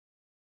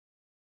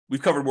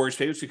 We've covered mortgage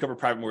payments. We've covered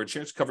private mortgage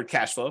insurance, covered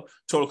cash flow,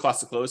 total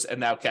cost to close, and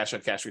now cash on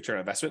cash return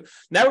on investment.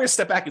 Now we're going to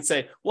step back and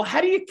say, well, how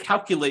do you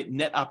calculate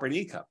net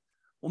operating income?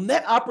 Well,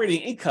 net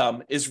operating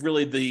income is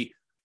really the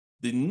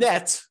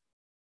net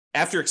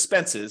after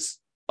expenses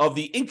of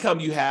the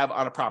income you have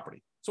on a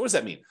property. So what does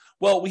that mean?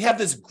 Well, we have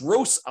this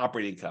gross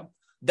operating income.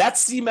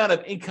 That's the amount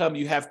of income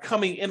you have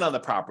coming in on the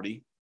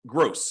property,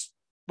 gross,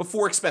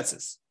 before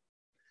expenses.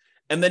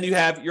 And then you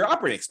have your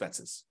operating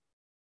expenses.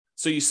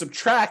 So you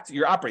subtract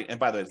your operating, and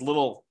by the way,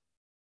 little,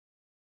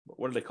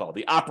 what do they call it?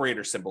 The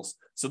operator symbols.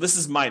 So this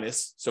is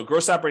minus. So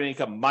gross operating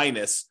income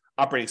minus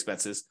operating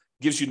expenses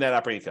gives you net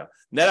operating income.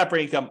 Net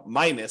operating income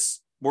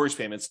minus mortgage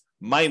payments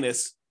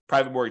minus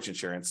private mortgage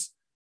insurance,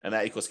 and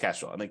that equals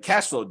cash flow. And then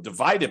cash flow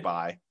divided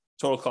by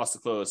total cost to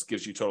close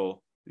gives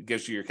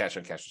you your cash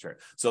on cash return.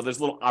 So there's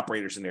little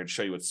operators in there to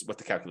show you what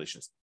the calculation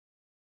is.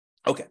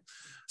 Okay.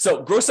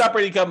 So gross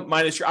operating income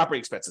minus your operating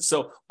expenses.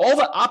 So all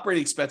the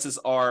operating expenses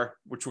are,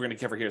 which we're going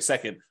to cover here in a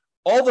second,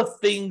 all the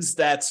things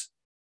that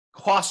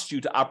cost you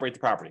to operate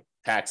the property: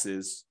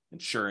 taxes,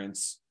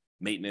 insurance,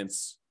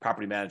 maintenance,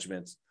 property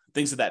management,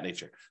 things of that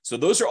nature. So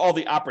those are all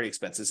the operating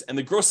expenses. And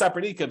the gross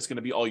operating income is going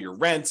to be all your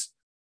rent,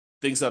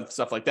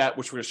 stuff like that,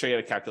 which we're going to show you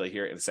how to calculate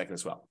here in a second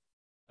as well.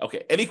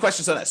 Okay, any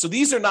questions on that? So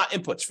these are not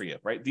inputs for you,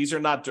 right? These are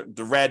not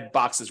the red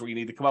boxes where you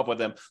need to come up with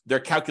them. They're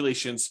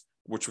calculations,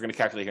 which we're going to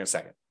calculate here in a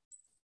second.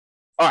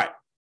 All right,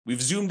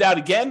 we've zoomed out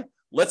again.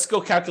 Let's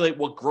go calculate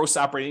what gross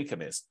operating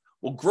income is.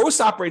 Well,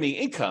 gross operating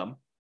income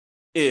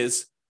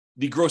is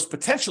the gross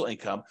potential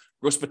income.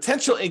 Gross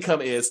potential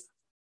income is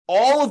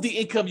all of the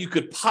income you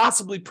could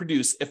possibly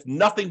produce if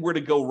nothing were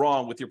to go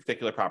wrong with your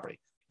particular property.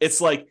 It's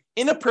like,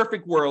 in a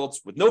perfect world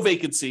with no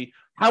vacancy,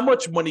 how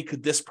much money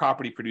could this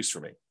property produce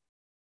for me?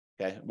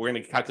 Okay, we're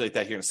going to calculate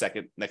that here in a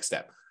second. Next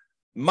step.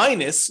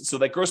 Minus, so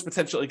that gross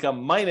potential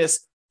income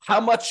minus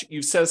how much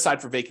you've set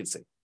aside for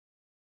vacancy.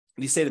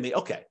 And you say to me,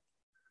 okay,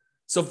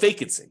 so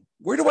vacancy,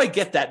 where do I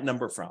get that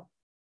number from?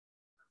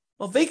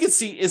 Well,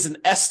 vacancy is an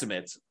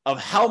estimate of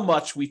how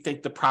much we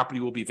think the property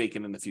will be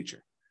vacant in the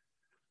future.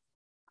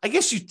 I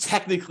guess you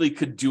technically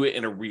could do it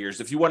in arrears.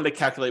 If you wanted to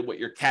calculate what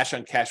your cash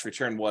on cash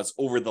return was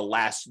over the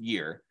last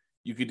year,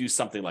 you could do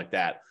something like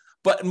that.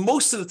 But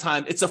most of the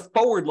time, it's a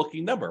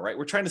forward-looking number, right?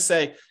 We're trying to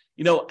say,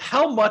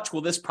 how much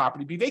will this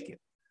property be vacant?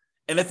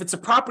 And if it's a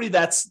property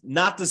that's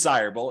not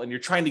desirable and you're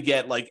trying to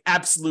get like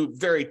absolute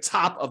very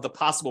top of the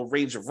possible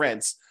range of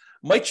rents,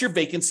 might your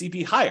vacancy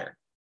be higher?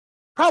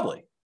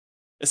 Probably,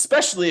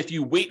 especially if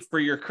you wait for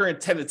your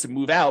current tenant to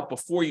move out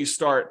before you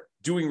start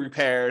doing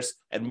repairs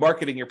and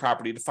marketing your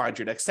property to find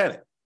your next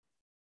tenant.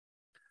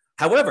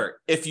 However,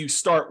 if you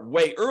start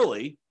way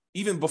early,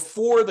 even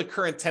before the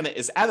current tenant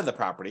is out of the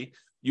property,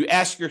 you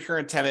ask your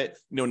current tenant,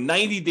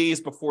 90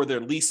 days before their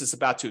lease is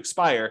about to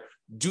expire,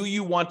 do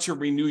you want to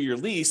renew your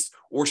lease,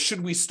 or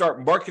should we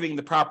start marketing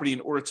the property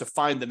in order to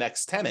find the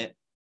next tenant?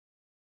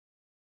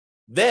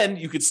 Then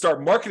you could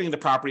start marketing the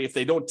property if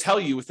they don't tell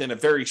you within a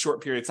very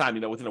short period of time,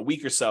 within a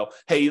week or so,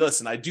 hey,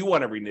 listen, I do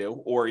want to renew,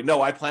 or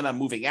no, I plan on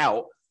moving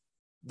out.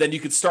 Then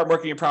you could start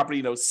marketing your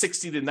property,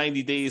 60 to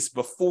 90 days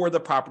before the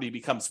property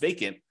becomes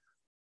vacant.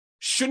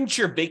 Shouldn't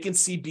your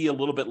vacancy be a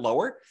little bit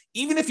lower?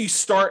 Even if you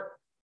start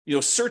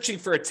searching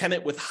for a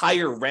tenant with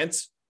higher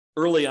rent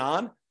early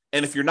on,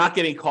 and if you're not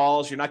getting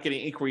calls, you're not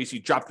getting inquiries, you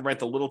drop the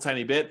rent a little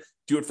tiny bit,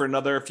 do it for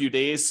another few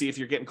days, see if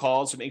you're getting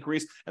calls and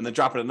inquiries, and then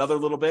drop it another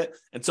little bit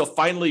until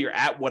finally you're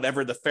at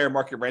whatever the fair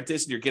market rent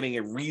is, and you're getting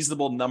a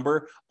reasonable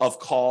number of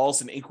calls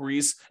and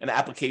inquiries and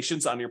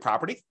applications on your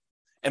property.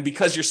 And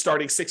because you're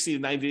starting 60 to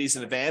 90 days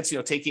in advance,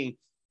 taking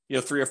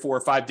 3 or 4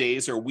 or 5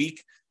 days or a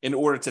week in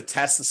order to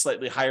test a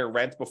slightly higher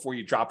rent before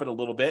you drop it a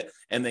little bit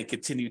and then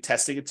continue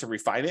testing it to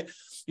refine it.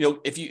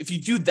 If you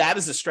do that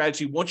as a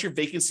strategy, won't your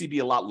vacancy be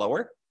a lot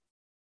lower?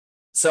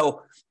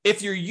 So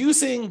if you're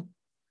using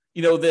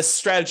this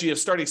strategy of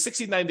starting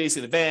 69 days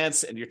in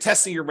advance, and you're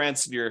testing your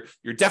rents, and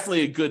you're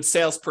definitely a good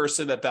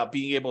salesperson about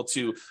being able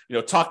to,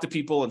 talk to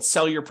people and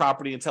sell your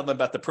property and tell them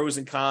about the pros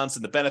and cons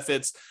and the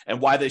benefits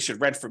and why they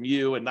should rent from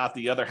you and not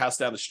the other house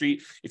down the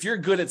street. If you're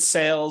good at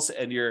sales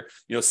and you're,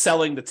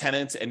 selling the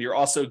tenant, and you're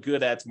also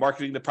good at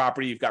marketing the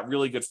property, you've got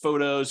really good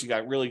photos, you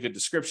got really good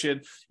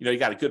description, you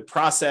got a good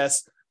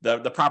process.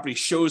 The property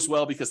shows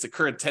well because the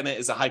current tenant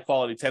is a high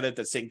quality tenant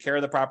that's taking care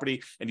of the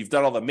property, and you've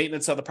done all the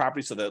maintenance of the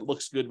property so that it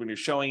looks good when you're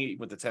showing it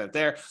with the tenant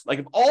there. Like,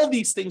 if all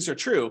these things are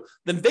true,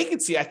 then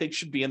vacancy, I think,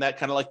 should be in that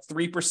kind of like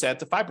 3%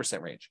 to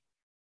 5% range,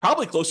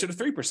 probably closer to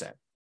 3%.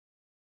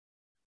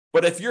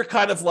 But if you're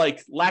kind of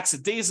like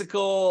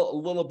lackadaisical, a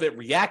little bit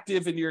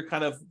reactive in your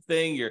kind of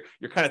thing, you're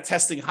kind of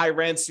testing high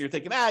rents, you're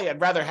thinking,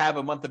 I'd rather have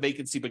a month of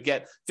vacancy, but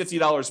get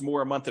 $50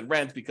 more a month in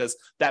rent because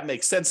that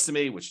makes sense to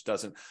me, which it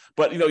doesn't.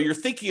 But, you're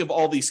thinking of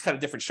all these kind of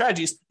different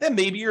strategies, then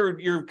maybe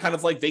you're kind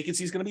of like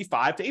vacancy is going to be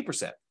 5 to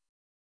 8%.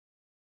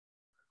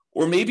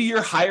 Or maybe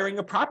you're hiring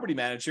a property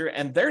manager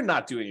and they're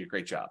not doing a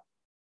great job.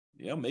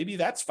 Maybe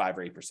that's 5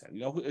 or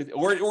 8%,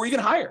 or even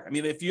higher. I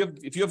mean, if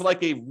you have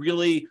like a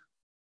really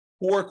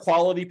poor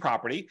quality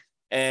property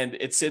and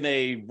it's in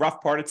a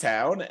rough part of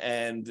town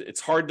and it's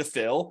hard to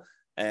fill,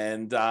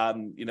 and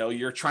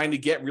you're trying to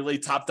get really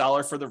top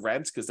dollar for the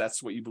rent because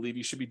that's what you believe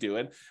you should be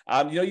doing,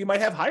 you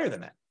might have higher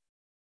than that.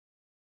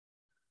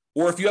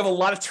 Or if you have a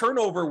lot of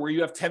turnover where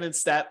you have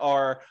tenants that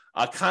are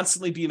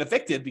constantly being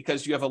evicted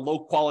because you have a low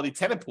quality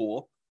tenant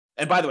pool,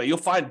 and by the way, you'll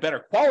find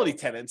better quality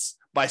tenants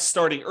by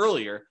starting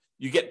earlier.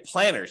 You get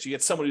planners. You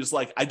get someone who's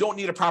like, I don't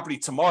need a property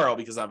tomorrow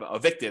because I'm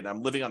evicted.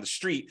 I'm living on the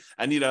street.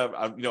 I need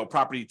a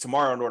property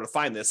tomorrow in order to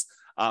find this.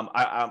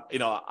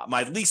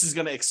 My lease is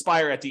going to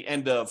expire at the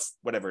end of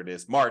whatever it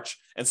is, March,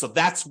 and so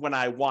that's when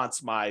I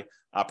want my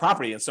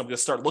property. And so I'm going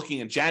to start looking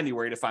in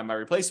January to find my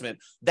replacement.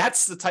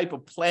 That's the type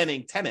of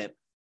planning tenant,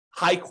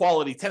 high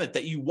quality tenant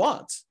that you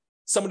want.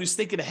 Someone who's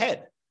thinking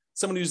ahead.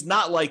 Someone who's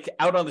not like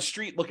out on the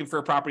street looking for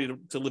a property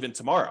to live in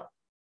tomorrow.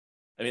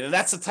 I mean, and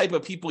that's the type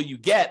of people you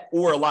get,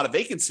 or a lot of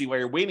vacancy where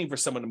you're waiting for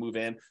someone to move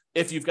in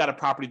if you've got a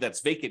property that's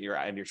vacant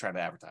and you're trying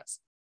to advertise.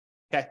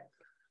 Okay.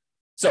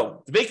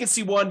 So the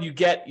vacancy one, you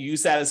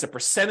use that as a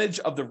percentage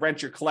of the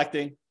rent you're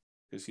collecting,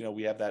 because,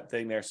 we have that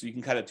thing there. So you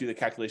can kind of do the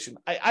calculation.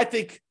 I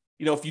think,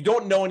 if you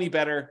don't know any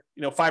better,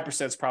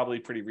 5% is probably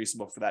pretty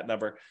reasonable for that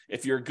number.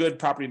 If you're a good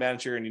property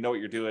manager and you know what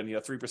you're doing,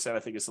 3% I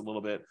think is a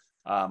little bit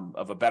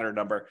of a better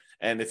number.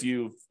 And if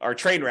you are a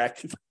train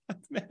wreck,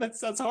 man, that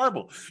sounds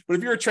horrible. But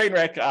if you're a train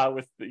wreck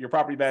with your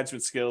property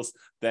management skills,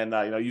 then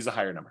use a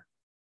higher number.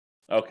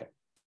 Okay.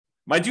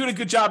 Am I doing a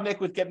good job,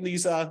 Nick, with getting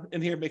these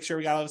in here? Make sure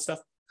we got all this stuff.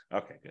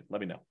 Okay, good.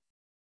 Let me know.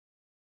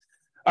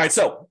 All right,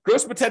 so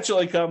gross potential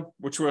income,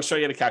 which we'll show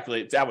you how to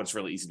calculate. That one's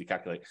really easy to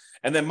calculate.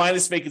 And then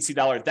minus vacancy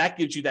dollar, that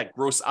gives you that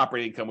gross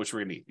operating income, which we're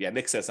going to need. Yeah,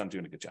 Nick says I'm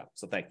doing a good job,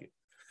 so thank you.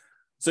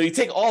 So you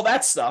take all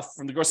that stuff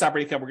from the gross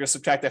operating income, we're going to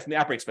subtract that from the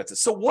operating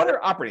expenses. So what are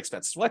operating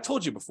expenses? Well, I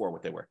told you before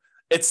what they were.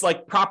 It's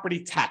like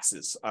property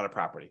taxes on a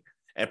property,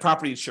 and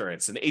property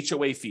insurance and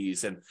HOA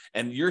fees and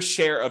your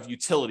share of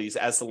utilities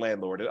as the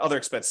landlord and other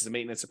expenses and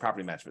maintenance and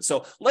property management.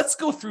 So let's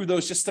go through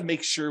those just to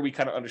make sure we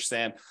kind of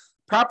understand.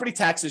 Property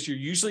taxes, you're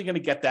usually going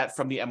to get that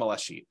from the MLS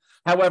sheet.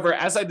 However,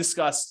 as I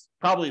discussed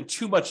probably in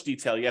too much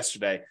detail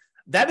yesterday,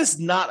 that is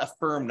not a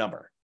firm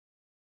number.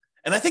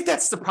 And I think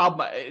that's the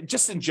problem,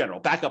 just in general,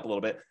 back up a little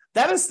bit.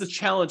 That is the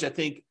challenge, I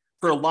think,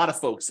 for a lot of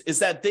folks, is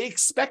that they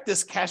expect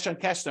this cash on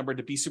cash number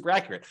to be super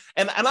accurate.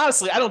 And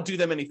honestly, I don't do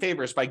them any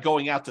favors by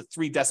going out to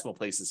 3 decimal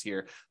places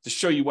here to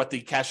show you what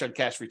the cash on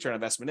cash return on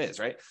investment is,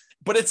 right?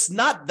 But it's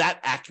not that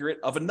accurate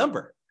of a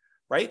number,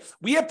 right?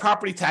 We have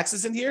property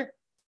taxes in here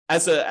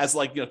as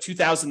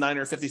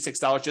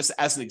 $2,956, just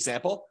as an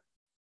example.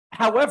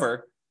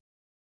 However,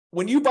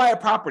 when you buy a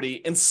property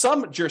in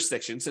some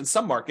jurisdictions, in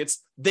some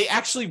markets, they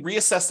actually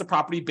reassess the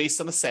property based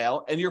on the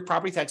sale, and your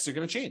property taxes are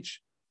going to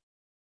change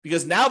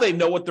because now they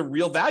know what the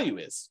real value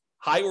is,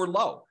 high or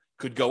low.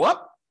 Could go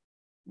up,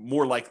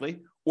 more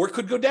likely, or it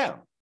could go down,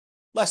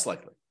 less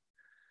likely.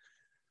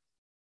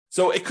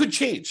 So it could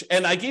change.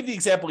 And I gave the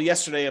example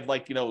yesterday of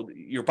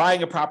you're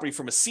buying a property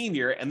from a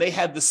senior and they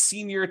had the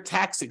senior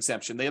tax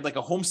exemption. They had like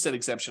a homestead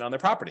exemption on their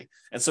property.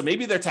 And so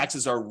maybe their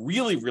taxes are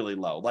really, really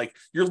low. Like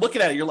you're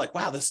looking at it, you're like,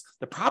 wow,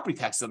 the property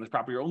taxes on this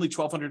property are only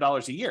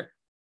 $1,200 a year.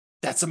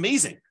 That's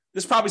amazing.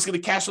 This property's going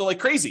to cash flow like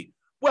crazy.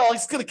 Well,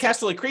 it's going to cash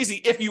flow like crazy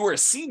if you were a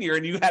senior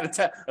and you had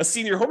a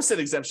senior homestead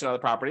exemption on the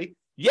property.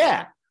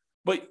 Yeah.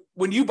 But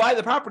when you buy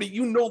the property,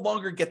 you no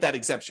longer get that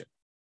exemption.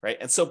 Right.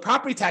 And so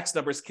property tax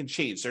numbers can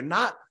change. They're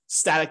not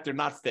static. They're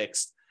not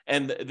fixed.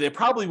 And they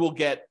probably will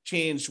get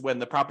changed when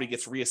the property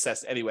gets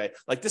reassessed anyway.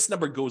 Like this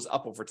number goes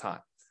up over time.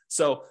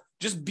 So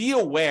just be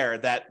aware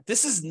that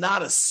this is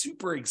not a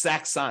super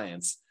exact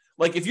science.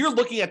 Like if you're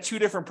looking at 2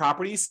 different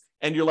properties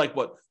and you're like,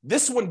 what,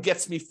 this one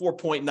gets me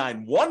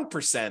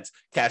 4.91%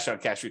 cash on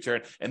cash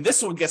return, and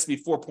this one gets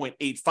me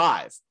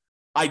 4.85.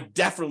 I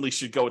definitely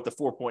should go with the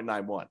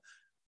 4.91.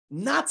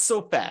 Not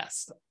so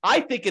fast. I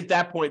think at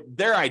that point,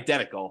 they're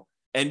identical.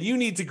 And you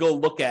need to go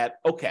look at,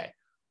 okay,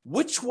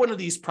 which one of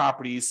these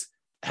properties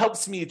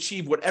helps me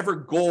achieve whatever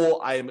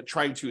goal I am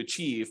trying to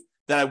achieve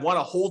that I want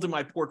to hold in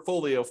my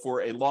portfolio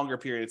for a longer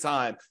period of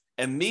time.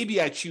 And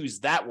maybe I choose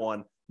that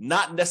one,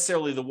 not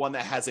necessarily the one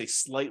that has a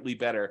slightly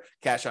better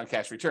cash on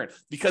cash return,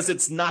 because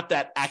it's not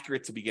that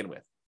accurate to begin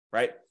with,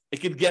 right? It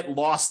could get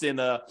lost in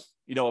a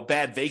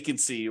bad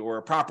vacancy or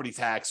a property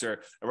tax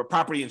or a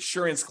property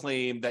insurance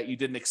claim that you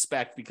didn't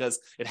expect because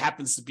it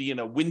happens to be in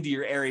a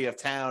windier area of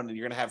town and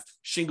you're going to have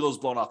shingles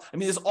blown off. I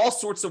mean, there's all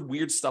sorts of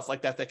weird stuff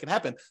like that can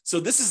happen. So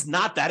this is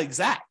not that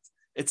exact.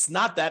 It's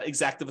not that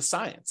exact of a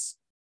science.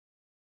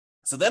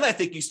 So then I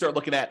think you start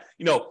looking at,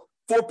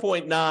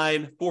 4.9,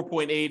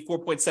 4.8,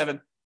 4.7.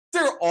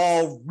 They're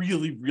all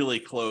really, really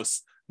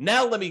close.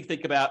 Now let me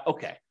think about,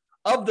 okay,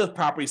 of the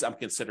properties I'm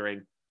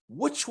considering,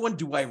 which one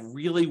do I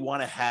really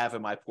want to have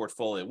in my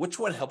portfolio? Which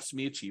one helps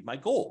me achieve my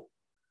goal?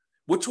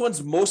 Which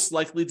one's most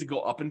likely to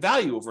go up in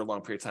value over a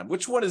long period of time?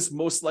 Which one is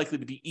most likely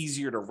to be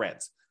easier to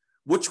rent?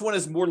 Which one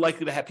is more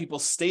likely to have people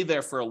stay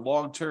there for a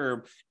long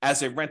term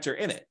as a renter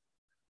in it?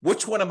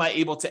 Which one am I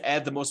able to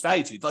add the most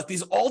value to? Like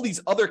all these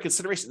other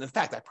considerations. In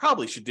fact, I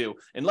probably should do,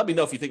 and let me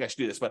know if you think I should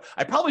do this, but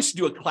I probably should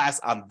do a class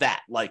on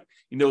that. Like,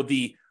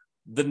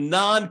 the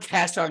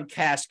non-cash on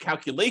cash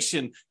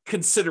calculation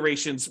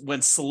considerations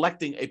when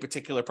selecting a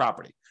particular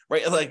property,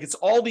 right? Like it's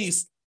all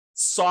these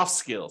soft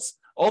skills,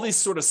 all these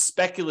sort of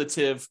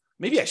speculative,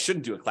 maybe I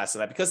shouldn't do a class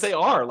on that because they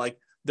are like,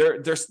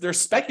 they're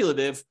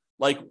speculative.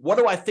 Like, what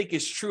do I think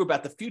is true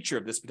about the future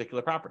of this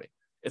particular property?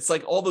 It's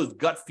like all those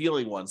gut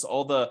feeling ones,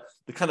 all the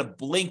kind of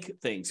blink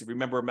things. If you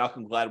remember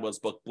Malcolm Gladwell's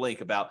book, Blink,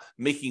 about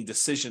making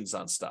decisions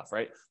on stuff,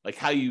 right? Like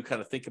how you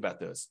kind of think about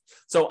those.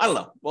 So I don't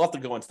know. We'll have to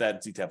go into that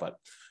in detail, but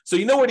so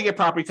you know where to get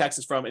property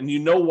taxes from, and you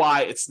know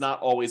why it's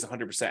not always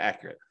 100%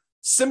 accurate.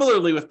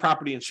 Similarly with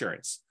property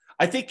insurance,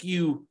 I think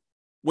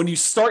when you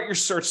start your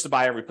search to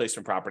buy a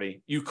replacement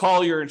property, you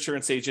call your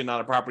insurance agent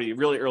on a property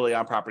really early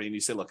on property, and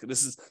you say, look,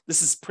 this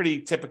is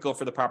pretty typical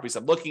for the properties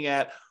I'm looking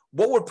at.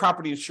 What would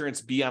property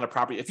insurance be on a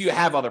property? If you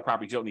have other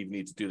properties, you don't even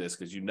need to do this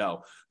because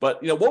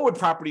but what would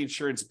property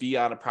insurance be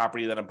on a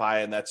property that I'm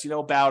buying that's,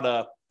 about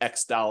a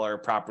X dollar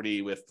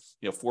property with,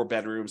 4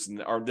 bedrooms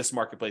or this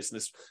marketplace and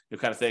this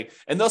kind of thing.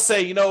 And they'll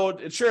say,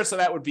 insurance on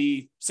that would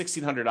be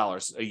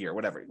 $1,600 a year,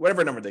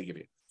 whatever number they give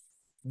you.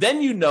 Then,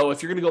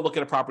 if you're going to go look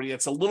at a property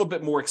that's a little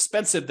bit more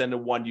expensive than the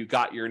one you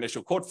got your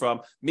initial quote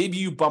from, maybe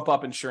you bump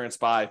up insurance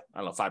by,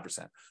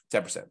 5%,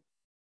 10%.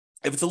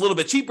 If it's a little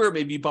bit cheaper,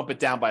 maybe you bump it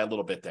down by a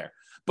little bit there.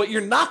 But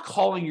you're not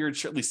calling your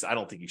insurance, at least I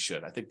don't think you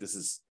should. I think this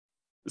is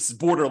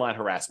borderline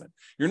harassment.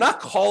 You're not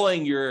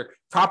calling your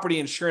property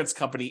insurance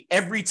company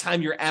every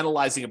time you're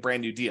analyzing a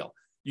brand new deal.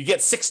 You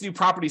get 6 new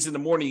properties in the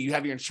morning, you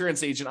have your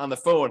insurance agent on the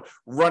phone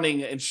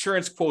running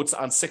insurance quotes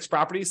on 6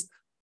 properties.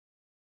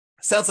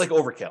 Sounds like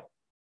overkill,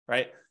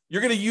 right?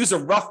 You're going to use a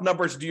rough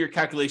number to do your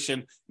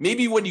calculation.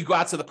 Maybe when you go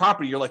out to the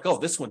property, you're like, oh,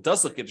 this one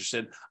does look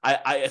interesting.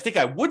 I think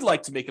I would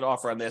like to make an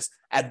offer on this.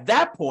 At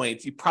that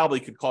point, you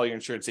probably could call your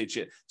insurance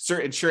agent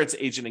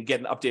and get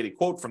an updated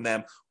quote from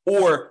them.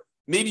 Or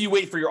maybe you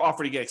wait for your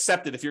offer to get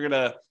accepted. If you're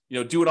going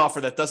to do an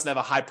offer that doesn't have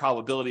a high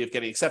probability of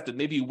getting accepted,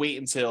 maybe you wait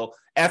until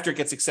after it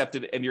gets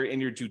accepted and you're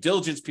in your due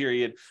diligence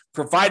period,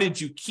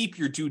 provided you keep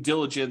your due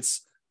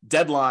diligence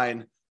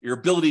deadline, your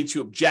ability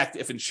to object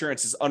if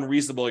insurance is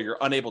unreasonable or you're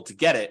unable to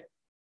get it.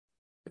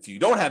 If you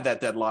don't have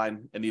that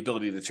deadline and the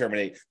ability to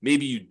terminate,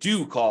 maybe you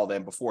do call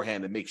them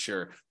beforehand and make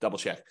sure, double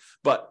check.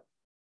 But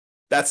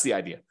that's the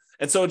idea.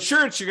 And so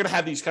insurance, you're going to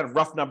have these kind of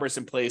rough numbers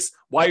in place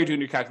while you're doing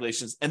your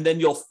calculations, and then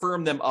you'll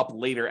firm them up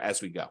later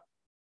as we go.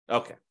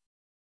 Okay.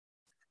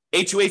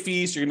 HOA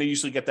fees, you're going to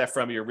usually get that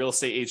from your real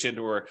estate agent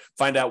or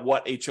find out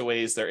what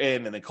HOAs they're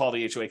in and then call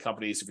the HOA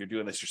companies if you're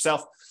doing this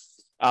yourself.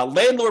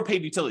 Landlord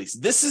paid utilities.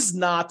 This is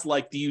not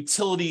like the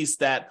utilities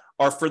that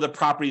are for the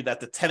property that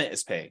the tenant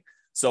is paying.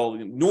 So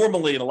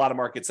normally in a lot of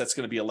markets, that's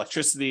going to be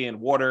electricity and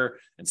water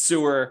and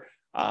sewer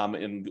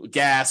and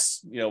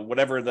gas,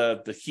 whatever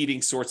the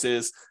heating source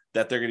is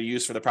that they're going to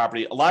use for the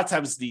property. A lot of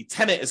times the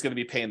tenant is going to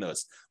be paying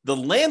those. The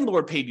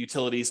landlord paid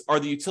utilities are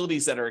the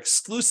utilities that are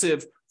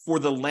exclusive for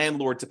the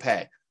landlord to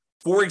pay.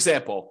 For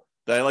example,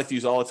 that I like to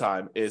use all the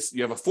time is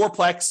you have a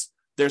fourplex.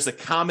 There's a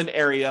common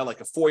area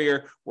like a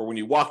foyer where when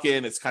you walk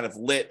in, it's kind of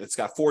lit. It's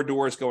got 4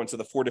 doors going to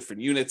the 4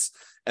 different units.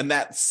 And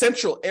that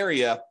central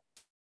area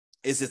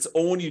is its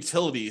own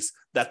utilities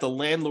that the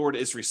landlord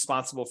is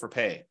responsible for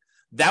paying.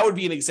 That would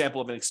be an example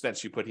of an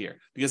expense you put here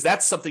because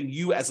that's something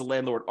you as a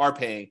landlord are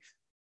paying.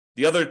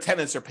 The other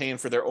tenants are paying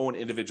for their own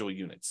individual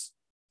units.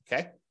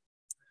 Okay.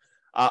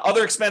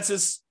 Other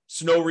expenses,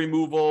 snow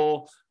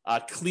removal,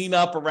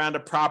 cleanup around a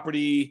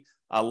property,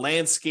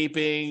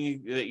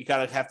 landscaping that you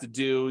kind of have to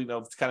do,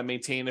 to kind of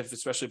maintain it,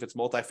 especially if it's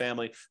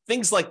multifamily.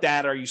 Things like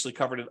that are usually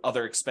covered in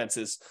other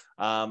expenses.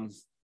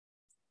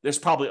 There's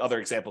probably other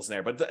examples in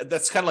there, but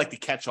that's kind of like the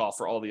catch-all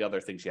for all the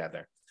other things you have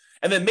there.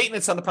 And then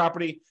maintenance on the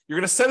property, you're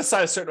going to set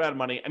aside a certain amount of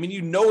money. I mean,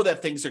 you know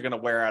that things are going to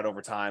wear out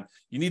over time.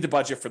 You need to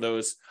budget for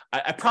those.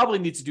 I probably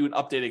need to do an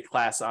updated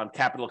class on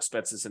capital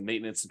expenses and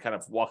maintenance and kind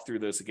of walk through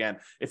those again.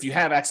 If you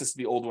have access to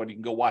the old one, you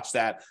can go watch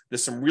that.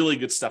 There's some really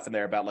good stuff in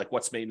there about like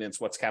what's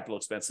maintenance, what's capital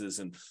expenses,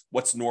 and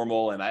what's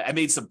normal. And I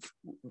made some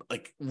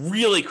like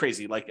really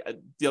crazy, like,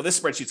 this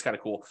spreadsheet's kind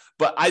of cool,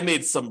 but I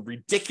made some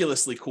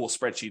ridiculously cool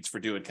spreadsheets for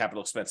doing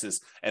capital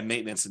expenses and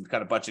maintenance and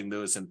kind of budgeting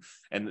those.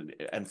 And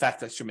in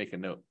fact, I should make a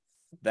note.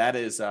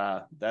 That's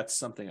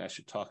something I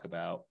should talk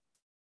about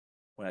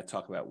when I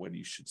talk about when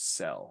you should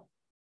sell.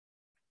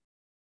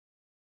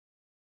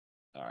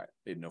 All right,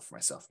 made a note for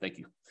myself. Thank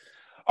you.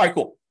 All right,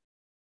 cool.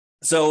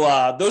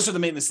 So those are the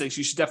maintenance things.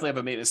 You should definitely have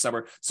a maintenance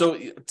number. So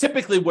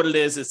typically what it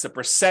is, it's a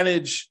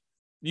percentage.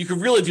 You can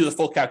really do the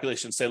full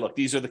calculation, say, look,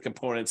 these are the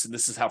components and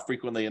this is how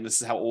frequently and this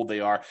is how old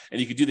they are.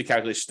 And you can do the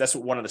calculation. That's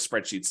what one of the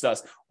spreadsheets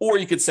does. Or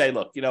you could say,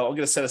 look, I'm going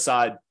to set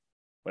aside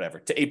whatever,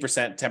 to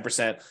 8%,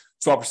 10%,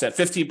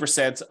 12%,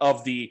 15%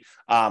 of the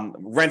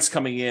rents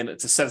coming in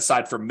to set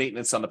aside for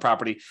maintenance on the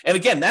property. And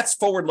again, that's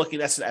forward-looking.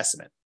 That's an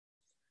estimate.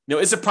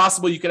 Is it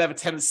possible you could have a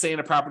tenant stay in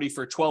a property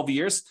for 12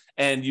 years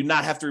and you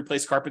not have to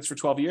replace carpets for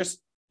 12 years?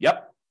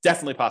 Yep,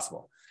 definitely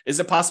possible. Is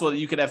it possible that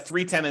you could have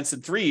 3 tenants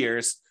in 3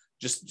 years,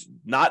 just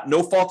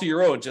no fault of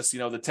your own, just,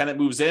 the tenant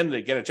moves in,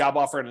 they get a job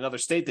offer in another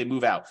state, they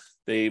move out.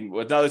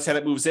 Another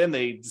tenant moves in,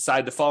 they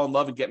decide to fall in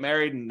love and get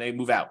married and they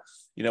move out.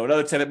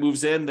 Another tenant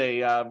moves in,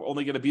 they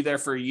only going to be there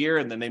for a year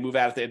and then they move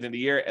out at the end of the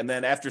year. And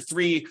then after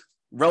 3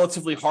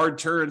 relatively hard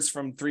turns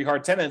from 3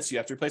 hard tenants, you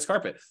have to replace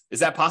carpet. Is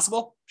that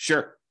possible?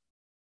 Sure.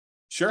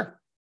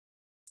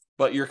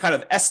 But you're kind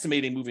of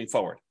estimating moving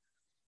forward.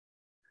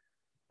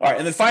 All right.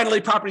 And then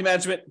finally, property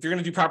management. If you're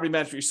going to do property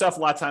management yourself,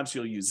 a lot of times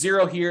you'll use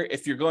 0 here.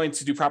 If you're going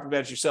to do property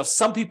management yourself,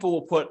 some people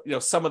will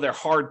put, some of their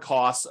hard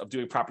costs of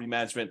doing property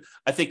management.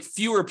 I think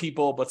fewer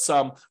people, but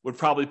some would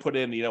probably put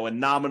in, a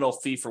nominal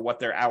fee for what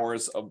their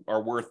hours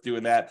are worth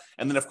doing that.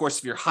 And then of course,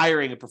 if you're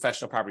hiring a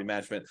professional property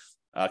management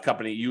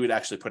company, you would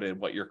actually put in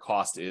what your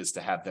cost is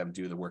to have them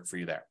do the work for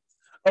you there.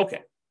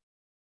 Okay.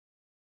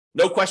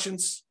 No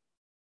questions,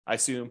 I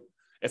assume.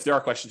 If there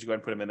are questions, you go ahead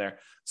and put them in there.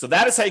 So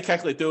that is how you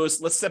calculate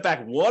those. Let's step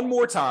back one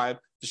more time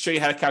to show you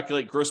how to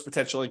calculate gross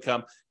potential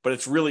income, but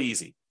it's really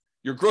easy.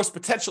 Your gross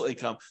potential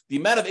income, the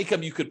amount of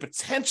income you could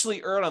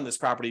potentially earn on this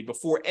property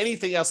before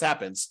anything else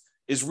happens,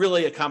 is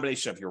really a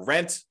combination of your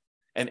rent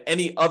and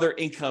any other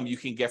income you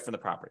can get from the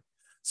property.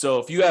 So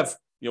if you have,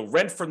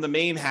 rent from the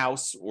main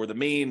house or the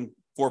main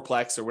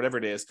fourplex or whatever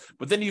it is,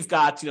 but then you've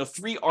got, 3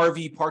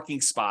 RV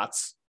parking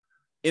spots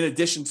in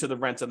addition to the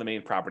rent on the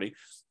main property.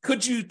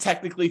 Could you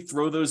technically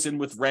throw those in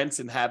with rent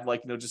and have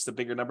just a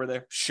bigger number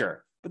there?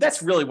 Sure. But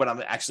that's really what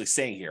I'm actually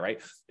saying here, right?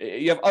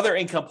 You have other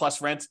income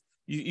plus rent.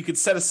 You could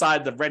set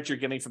aside the rent you're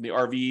getting from the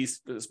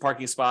RVs,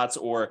 parking spots,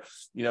 or,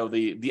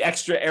 the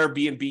extra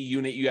Airbnb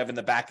unit you have in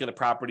the back of the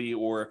property,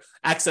 or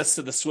access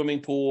to the swimming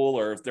pool,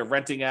 or if they're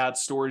renting out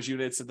storage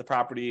units at the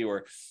property,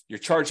 or you're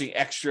charging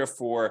extra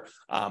for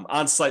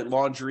on-site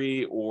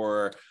laundry,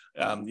 or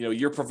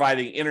you're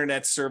providing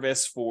internet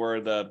service for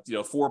the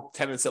 4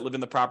 tenants that live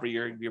in the property.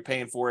 You're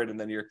paying for it, and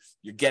then you're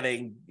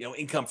getting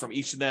income from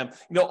each of them.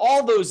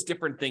 All those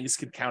different things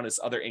could count as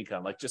other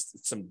income, like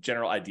just some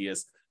general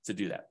ideas to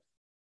do that.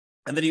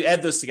 And then you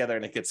add those together,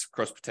 and it gets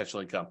gross potential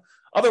income.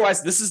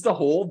 Otherwise, this is the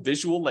whole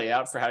visual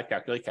layout for how to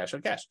calculate cash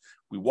on cash.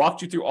 We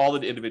walked you through all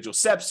of the individual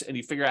steps, and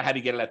you figure out how to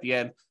get it at the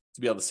end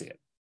to be able to see it.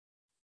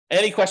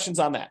 Any questions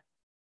on that?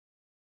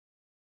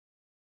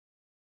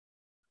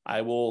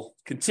 I will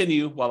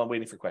continue while I'm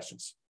waiting for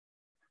questions.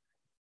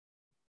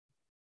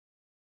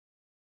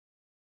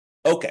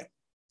 Okay,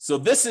 so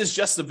this is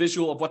just a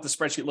visual of what the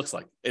spreadsheet looks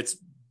like. It's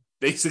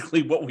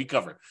basically what we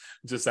cover.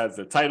 It just has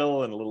the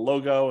title and a little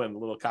logo and a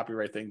little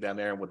copyright thing down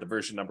there and what the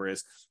version number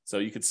is, so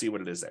you can see what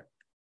it is there.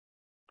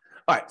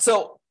 All right,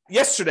 so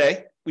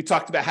yesterday we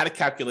talked about how to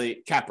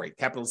calculate cap rate,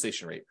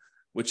 capitalization rate,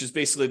 which is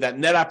basically that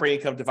net operating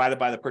income divided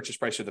by the purchase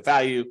price or the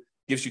value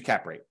gives you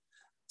cap rate.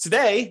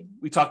 Today,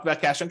 we talked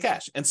about cash on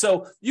cash. And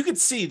so you can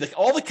see that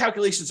all the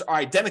calculations are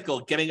identical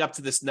getting up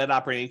to this net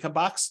operating income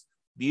box.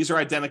 These are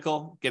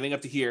identical getting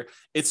up to here.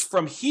 It's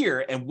from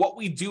here and what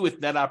we do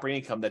with net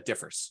operating income that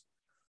differs.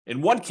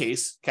 In one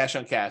case, cash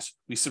on cash,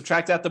 we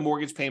subtract out the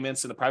mortgage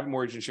payments and the private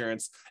mortgage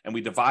insurance, and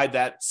we divide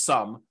that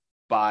sum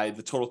by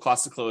the total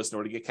cost to close in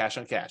order to get cash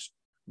on cash.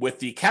 With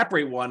the cap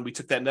rate one, we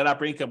took that net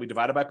operating income, we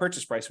divided by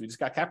purchase price, we just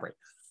got cap rate.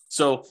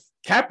 So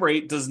cap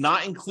rate does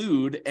not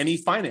include any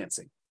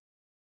financing.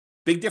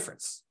 Big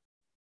difference.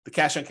 The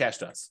cash on cash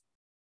does.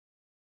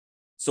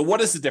 So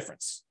what is the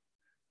difference?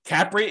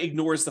 Cap rate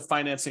ignores the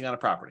financing on a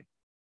property.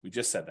 We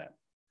just said that.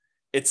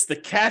 It's the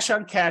cash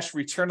on cash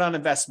return on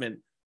investment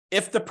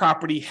if the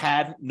property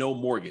had no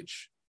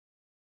mortgage.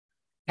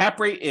 Cap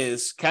rate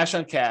is cash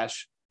on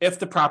cash if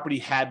the property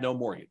had no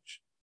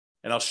mortgage.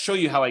 And I'll show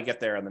you how I get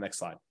there on the next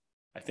slide.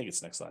 I think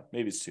it's next slide.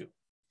 Maybe it's 2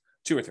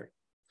 or 3.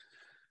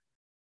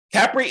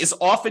 Cap rate is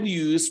often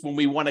used when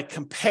we want to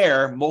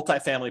compare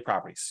multifamily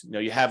properties.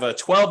 You have a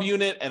 12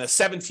 unit and a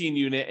 17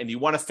 unit, and you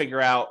want to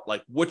figure out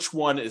which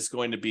one is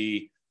going to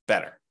be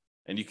better.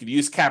 And you can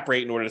use cap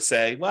rate in order to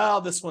say,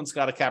 well, this one's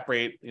got a cap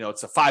rate,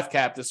 it's a 5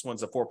 cap, this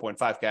one's a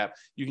 4.5 cap.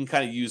 You can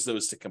kind of use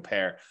those to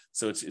compare.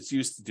 So it's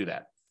used to do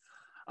that.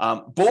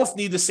 Both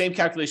need the same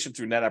calculation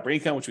through net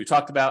operating income, which we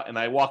talked about, and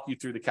I walked you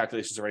through the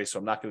calculations already, so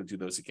I'm not going to do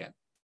those again.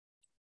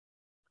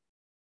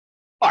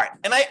 All right,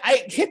 and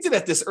I hinted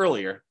at this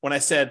earlier when I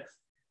said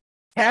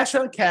cash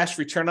on cash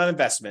return on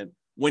investment,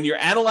 when you're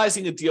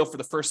analyzing a deal for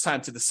the first time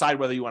to decide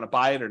whether you want to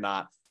buy it or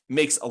not,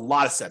 makes a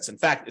lot of sense. In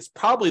fact, it's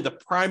probably the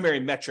primary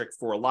metric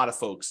for a lot of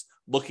folks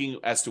looking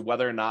as to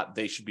whether or not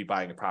they should be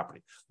buying a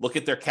property. Look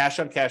at their cash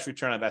on cash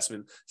return on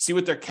investment, see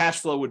what their cash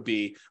flow would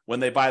be when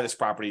they buy this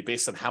property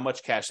based on how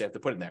much cash they have to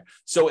put in there.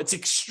 So it's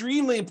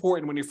extremely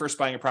important when you're first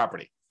buying a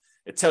property.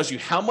 It tells you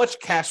how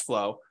much cash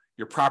flow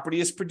your property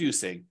is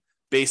producing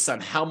based on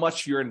how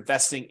much you're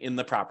investing in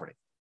the property.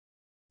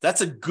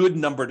 That's a good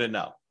number to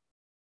know.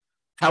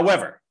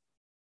 However,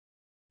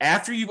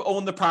 after you've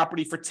owned the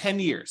property for 10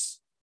 years,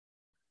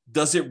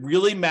 does it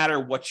really matter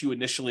what you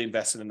initially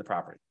invested in the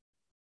property?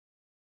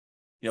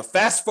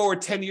 Fast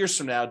forward 10 years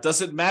from now,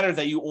 does it matter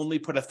that you only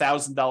put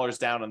 $1,000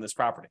 down on this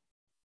property?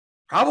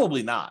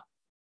 Probably not.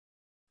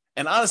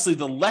 And honestly,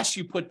 the less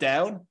you put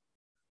down,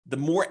 the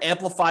more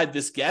amplified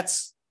this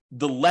gets,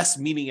 the less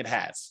meaning it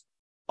has.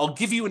 I'll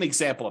give you an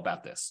example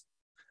about this.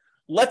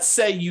 Let's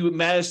say you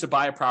managed to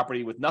buy a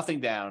property with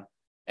nothing down,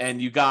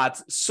 and you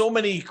got so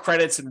many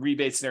credits and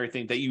rebates and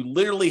everything that you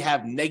literally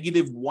have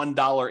negative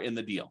 $1 in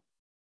the deal.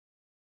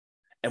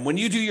 And when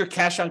you do your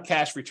cash on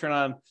cash return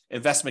on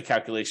investment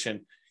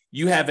calculation,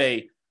 you have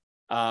I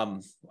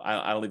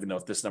don't even know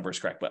if this number is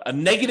correct, but a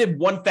negative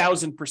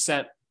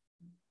 1,000%,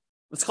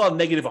 let's call it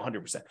negative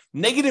 100%,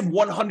 negative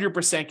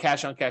 100%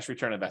 cash on cash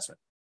return on investment.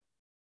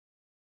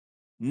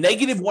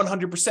 Negative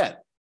 100%.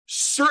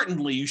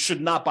 Certainly you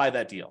should not buy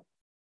that deal.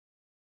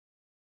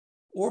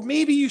 Or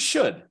maybe you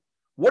should.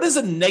 What does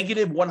a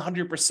negative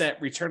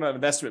 100% return on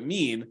investment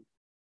mean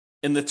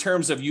in the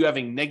terms of you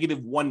having negative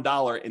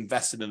 $1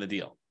 invested in the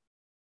deal?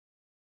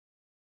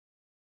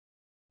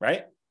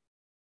 Right?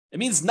 It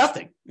means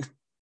nothing.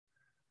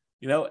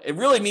 It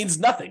really means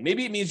nothing.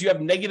 Maybe it means you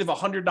have negative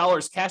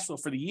 $100 cash flow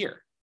for the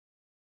year.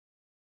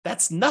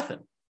 That's nothing.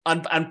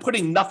 On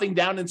putting nothing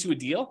down into a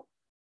deal,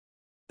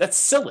 that's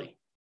silly.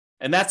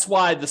 And that's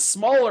why the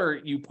smaller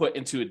you put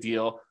into a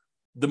deal,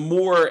 the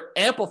more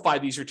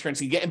amplified these returns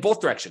can get in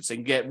both directions. They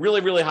can get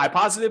really, really high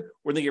positive,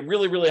 or they get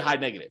really, really high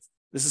negative.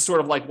 This is sort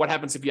of like what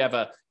happens if you have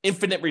an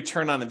infinite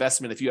return on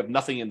investment if you have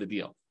nothing in the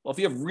deal. Well, if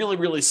you have really,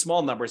 really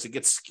small numbers, it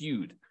gets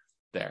skewed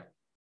there.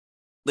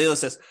 Layla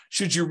says,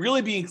 should you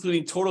really be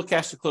including total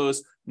cash to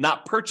close,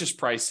 not purchase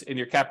price in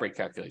your cap rate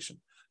calculation?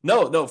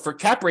 No. For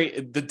cap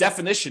rate, the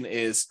definition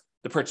is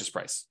the purchase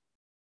price.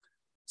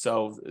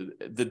 So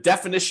the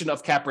definition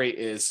of cap rate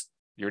is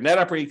your net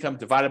operating income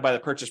divided by the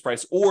purchase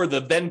price or the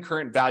then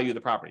current value of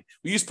the property.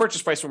 We use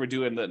purchase price when we're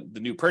doing the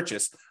new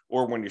purchase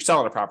or when you're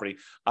selling a property.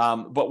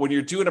 But when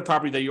you're doing a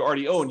property that you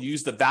already own, you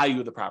use the value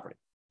of the property.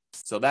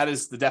 So that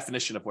is the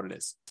definition of what it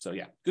is. So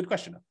yeah, good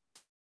question.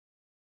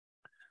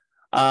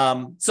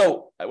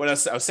 So when I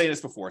was saying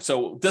this before,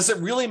 so does it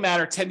really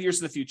matter 10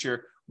 years in the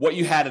future what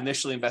you had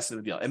initially invested in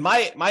the deal? And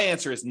my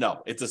answer is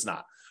no, it does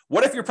not.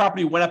 What if your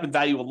property went up in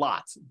value a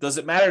lot? Does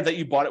it matter that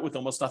you bought it with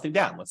almost nothing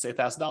down? Let's say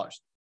 $1,000.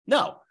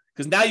 No,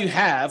 because now you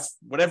have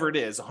whatever it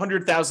is,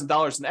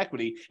 $100,000 in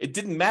equity. It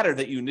didn't matter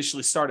that you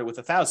initially started with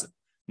 $1,000.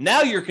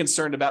 Now you're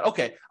concerned about,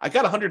 okay, I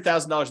got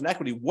 $100,000 in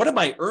equity. What am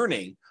I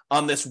earning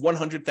on this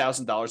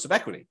 $100,000 of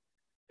equity?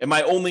 Am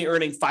I only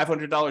earning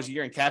 $500 a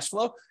year in cash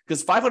flow?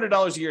 Because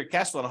 $500 a year in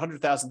cash flow on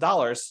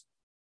 $100,000,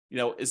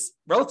 is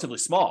relatively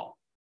small.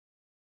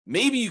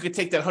 Maybe you could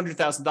take that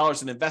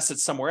 $100,000 and invest it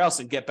somewhere else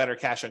and get better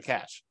cash on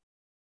cash,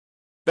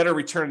 better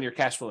return on your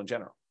cash flow in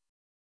general.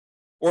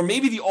 Or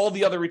maybe all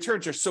the other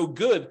returns are so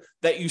good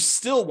that you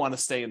still want to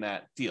stay in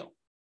that deal,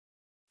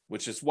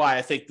 which is why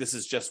I think this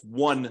is just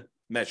one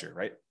measure,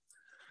 right?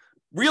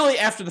 Really,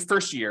 after the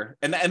first year,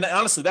 and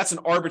honestly, that's an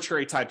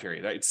arbitrary time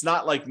period. Right? It's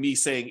not like me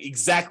saying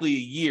exactly a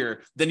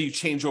year, then you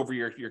change over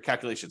your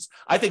calculations.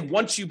 I think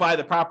once you buy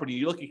the property,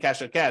 you look at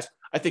cash on cash,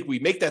 I think we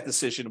make that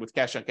decision with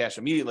cash on cash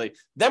immediately.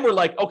 Then we're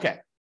like, okay,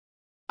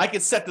 I can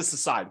set this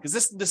aside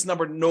because this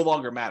number no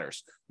longer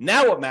matters.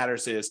 Now what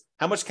matters is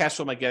how much cash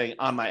flow am I getting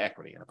on my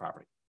equity in a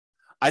property?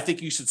 I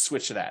think you should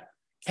switch to that.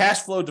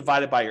 Cash flow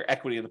divided by your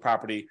equity in the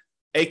property,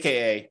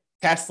 AKA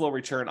cash flow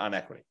return on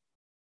equity.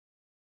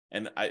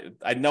 And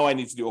I know I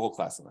need to do a whole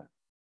class on that.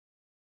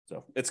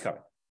 So it's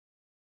coming.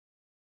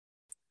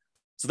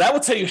 So that will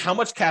tell you how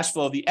much cash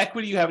flow the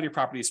equity you have in your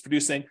property is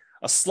producing.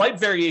 A slight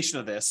variation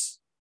of this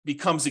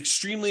becomes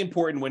extremely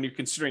important when you're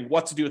considering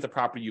what to do with the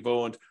property you've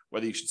owned,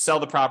 whether you should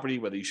sell the property,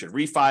 whether you should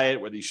refi it,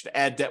 whether you should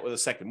add debt with a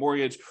second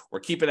mortgage or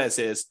keep it as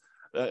is.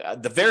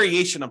 The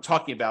variation I'm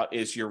talking about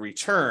is your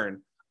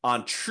return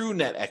on true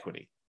net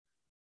equity.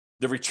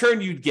 The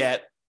return you'd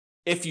get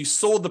if you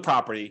sold the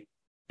property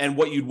and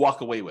what you'd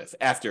walk away with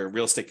after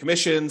real estate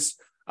commissions,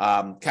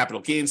 capital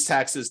gains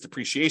taxes,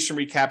 depreciation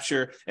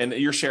recapture, and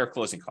your share of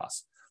closing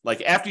costs.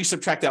 Like after you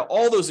subtract out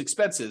all those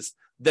expenses,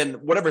 then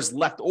whatever's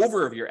left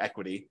over of your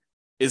equity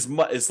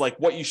is like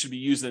what you should be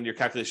using in your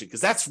calculation,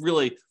 because that's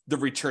really the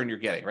return you're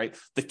getting, right?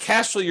 The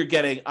cash flow you're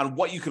getting on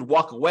what you could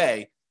walk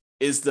away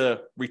is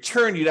the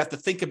return you'd have to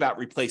think about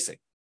replacing.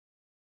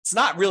 It's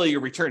not really your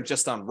return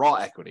just on raw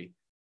equity,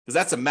 because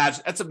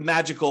that's a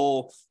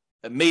magical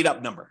made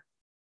up number.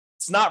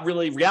 It's not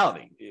really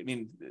reality. I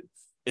mean,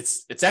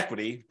 it's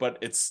equity, but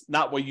it's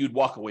not what you'd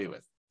walk away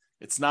with.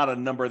 It's not a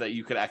number that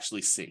you could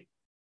actually see.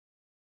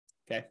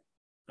 Okay.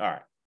 All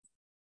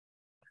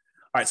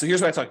right. So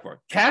here's what I'm talking about.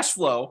 Cash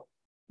flow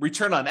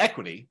return on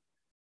equity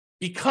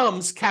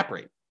becomes cap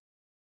rate.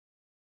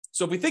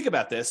 So if we think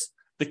about this,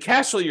 the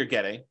cash flow you're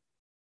getting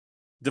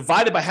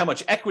divided by how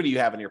much equity you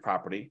have in your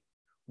property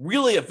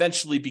really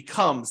eventually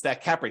becomes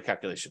that cap rate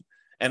calculation.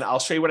 And I'll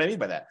show you what I mean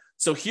by that.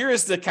 So here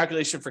is the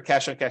calculation for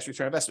cash on cash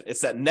return on investment.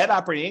 It's that net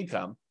operating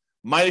income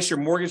minus your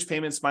mortgage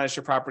payments, minus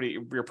your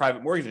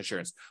private mortgage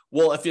insurance.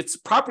 Well, if it's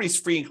property's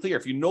free and clear,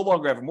 if you no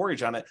longer have a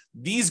mortgage on it,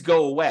 these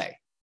go away.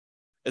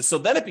 And so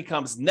then it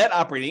becomes net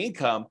operating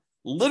income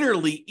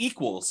literally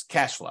equals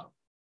cash flow,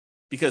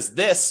 because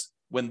this,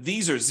 when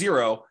these are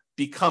zero,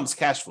 becomes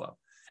cash flow.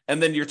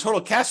 And then your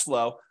total cash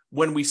flow,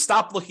 when we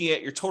stop looking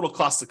at your total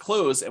cost to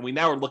close and we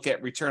now look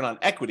at return on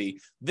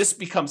equity, this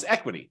becomes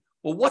equity.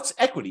 Well, what's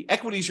equity?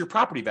 Equity is your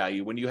property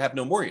value when you have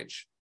no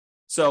mortgage.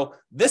 So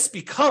this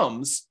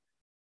becomes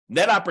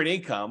net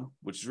operating income,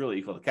 which is really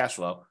equal to cash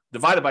flow,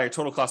 divided by your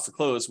total cost to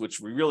close, which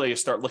we really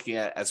start looking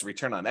at as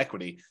return on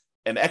equity.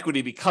 And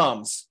equity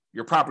becomes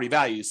your property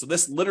value. So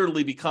this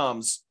literally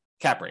becomes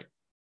cap rate.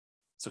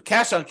 So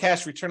cash on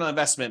cash return on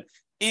investment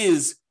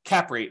is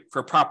cap rate for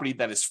a property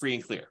that is free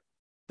and clear,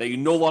 that you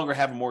no longer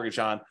have a mortgage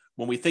on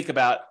when we think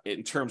about it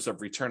in terms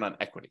of return on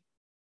equity.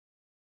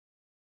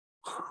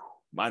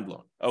 Mind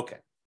blown. Okay.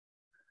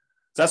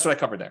 So that's what I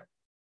covered there.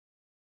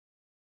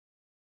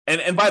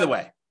 And by the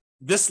way,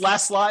 this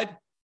last slide,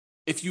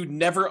 if you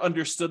never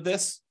understood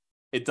this,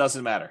 it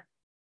doesn't matter.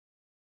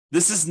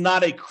 This is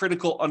not a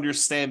critical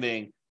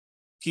understanding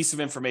piece of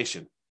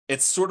information.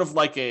 It's sort of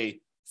like a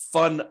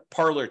fun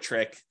parlor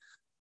trick,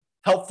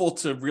 helpful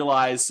to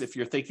realize if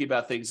you're thinking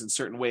about things in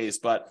certain ways,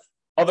 but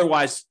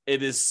otherwise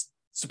it is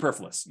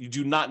superfluous. You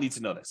do not need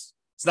to know this.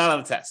 It's not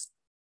on the test.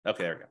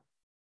 Okay, there we go.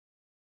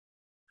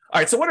 All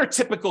right, so what are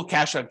typical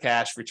cash on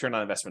cash return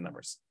on investment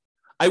numbers?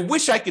 I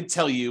wish I could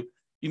tell you,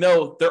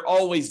 they're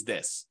always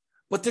this,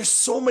 but there's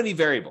so many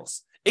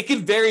variables. It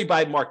can vary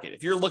by market.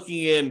 If you're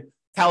looking in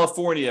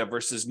California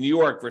versus New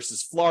York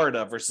versus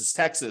Florida versus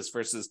Texas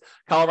versus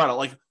Colorado,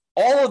 like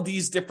all of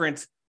these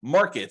different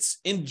markets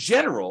in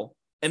general,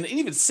 and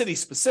even city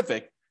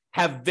specific,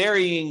 have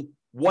varying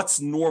what's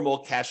normal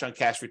cash on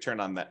cash return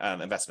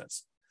on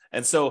investments.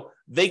 And so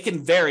they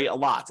can vary a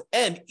lot.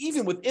 And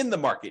even within the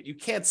market, you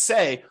can't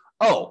say,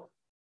 oh,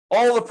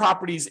 all the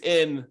properties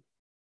in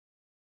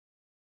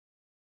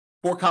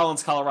Fort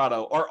Collins,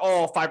 Colorado are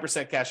all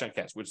 5% cash on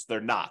cash, which they're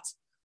not.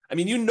 I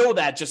mean, you know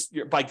that just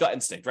by gut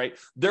instinct, right?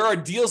 There are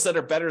deals that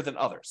are better than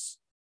others.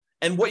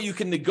 And what you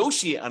can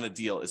negotiate on a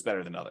deal is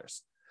better than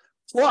others.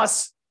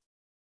 Plus,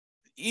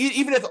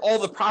 even if all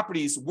the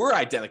properties were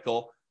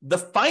identical, the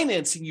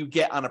financing you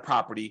get on a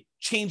property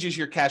changes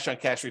your cash on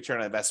cash return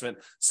on investment.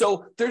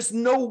 So there's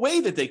no way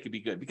that they could be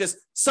good, because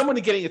someone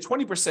getting a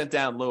 20%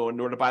 down loan in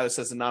order to buy this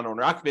as a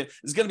non-owner occupant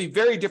is going to be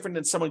very different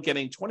than someone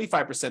getting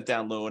 25%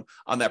 down loan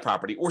on that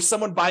property, or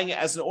someone buying it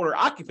as an owner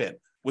occupant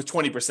with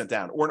 20%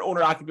 down, or an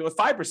owner occupant with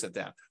 5%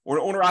 down, or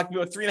an owner occupant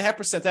with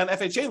 3.5% down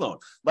FHA loan.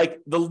 Like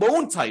the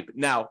loan type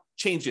now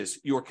changes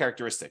your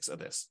characteristics of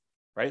this,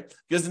 right?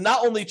 Because it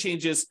not only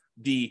changes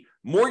the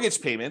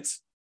mortgage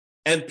payments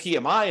and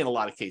PMI in a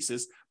lot of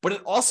cases, but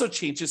it also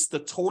changes the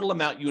total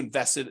amount you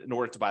invested in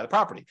order to buy the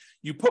property.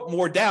 You put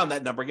more down,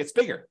 that number gets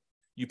bigger.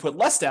 You put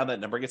less down, that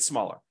number gets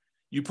smaller.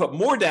 You put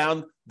more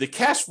down, the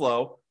cash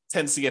flow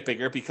tends to get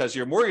bigger because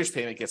your mortgage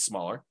payment gets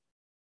smaller.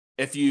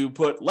 If you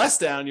put less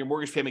down, your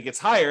mortgage payment gets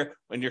higher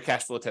when your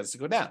cash flow tends to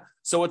go down.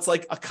 So it's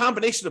like a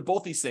combination of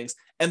both these things,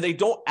 and they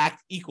don't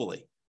act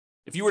equally.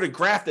 If you were to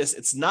graph this,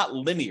 it's not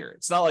linear.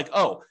 It's not like,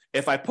 oh,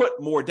 if I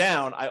put more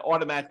down, I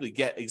automatically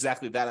get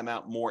exactly that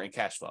amount more in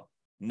cash flow.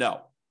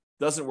 No,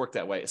 doesn't work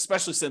that way,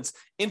 especially since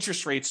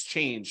interest rates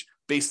change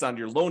based on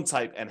your loan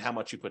type and how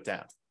much you put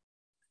down.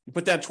 You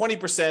put down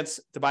 20%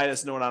 to buy it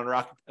as a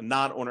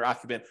non-owner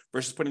occupant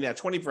versus putting down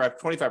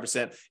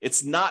 25%.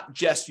 It's not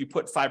just you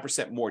put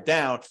 5% more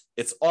down.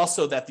 It's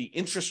also that the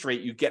interest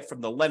rate you get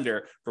from the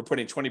lender for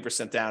putting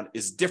 20% down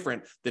is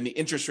different than the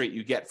interest rate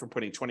you get from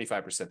putting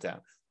 25% down.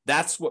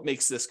 That's what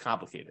makes this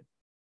complicated.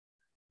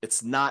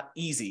 It's not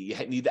easy.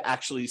 You need to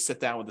actually sit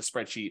down with a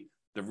spreadsheet,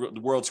 the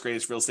world's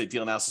greatest real estate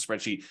deal analysis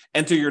spreadsheet,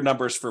 enter your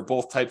numbers for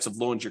both types of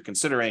loans you're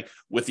considering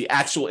with the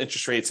actual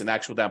interest rates and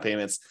actual down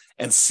payments,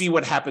 and see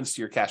what happens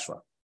to your cash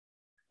flow.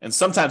 And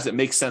sometimes it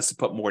makes sense to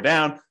put more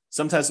down.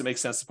 Sometimes it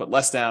makes sense to put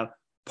less down,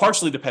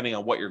 partially depending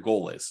on what your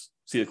goal is.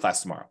 See the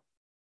class tomorrow.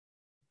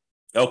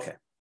 Okay.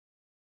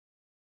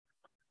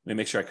 Let me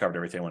make sure I covered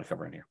everything I want to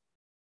cover in here.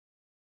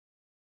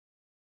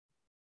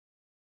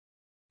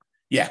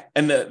 Yeah,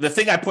 and the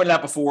thing I pointed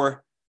out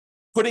before,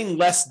 putting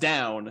less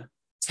down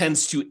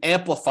tends to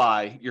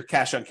amplify your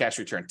cash on cash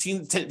return,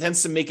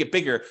 tends to make it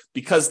bigger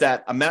because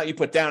that amount you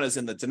put down is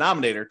in the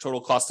denominator,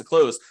 total cost to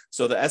close.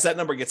 So that as that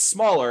number gets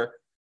smaller,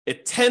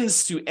 it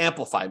tends to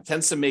amplify, it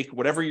tends to make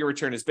whatever your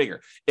return is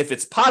bigger. If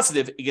it's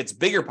positive, it gets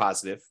bigger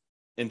positive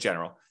in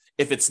general.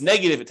 If it's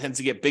negative, it tends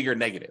to get bigger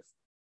negative.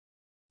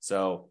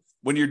 So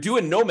when you're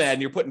doing Nomad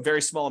and you're putting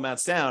very small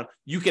amounts down,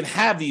 you can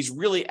have these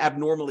really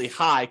abnormally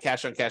high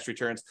cash on cash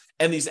returns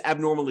and these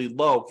abnormally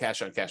low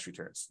cash on cash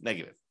returns,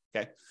 negative,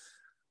 okay?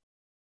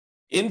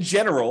 In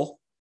general,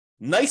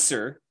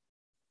 nicer,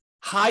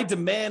 high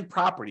demand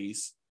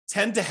properties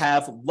tend to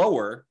have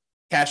lower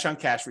cash on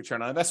cash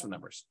return on investment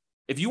numbers.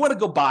 If you want to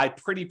go buy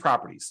pretty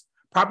properties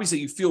that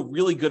you feel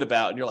really good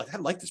about, and you're like, I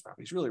like this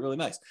property, it's really, really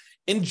nice.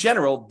 In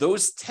general,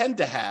 those tend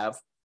to have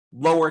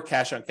lower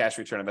cash on cash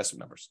return on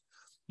investment numbers.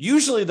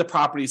 Usually the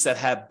properties that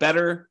have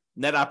better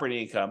net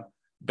operating income,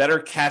 better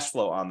cash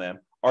flow on them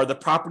are the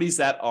properties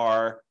that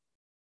are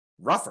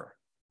rougher,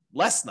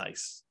 less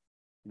nice.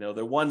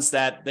 They're ones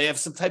that they have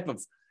some type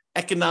of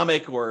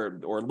economic or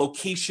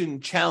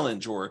location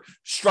challenge or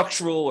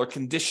structural or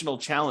conditional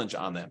challenge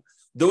on them.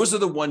 Those are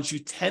the ones you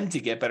tend to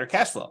get better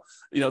cash flow.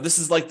 This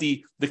is like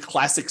the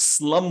classic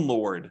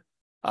slumlord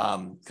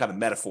kind of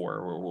metaphor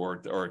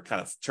or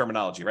kind of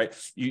terminology, right?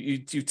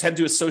 You tend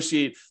to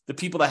associate the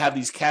people that have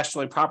these cash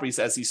flowing properties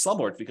as these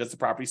slumlords because the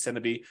properties tend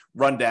to be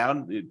run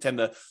down. They tend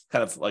to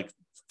kind of like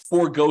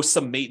forego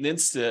some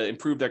maintenance to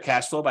improve their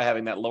cash flow by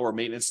having that lower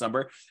maintenance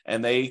number.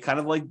 And they kind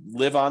of like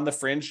live on the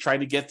fringe trying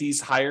to get these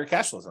higher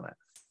cash flows on that.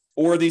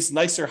 Or these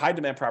nicer high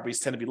demand properties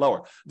tend to be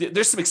lower.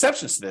 There's some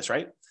exceptions to this,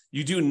 right?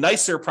 You do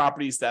nicer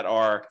properties that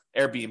are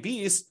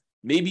Airbnbs,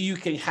 maybe you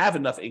can have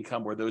enough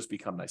income where those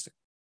become nicer.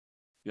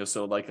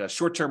 So like a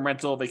short-term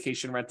rental,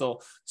 vacation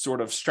rental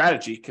sort of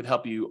strategy can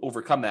help you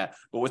overcome that.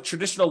 But with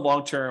traditional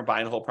long-term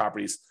buy and hold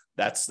properties,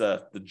 that's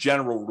the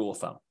general rule of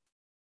thumb.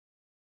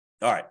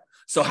 All right.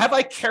 So have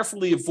I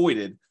carefully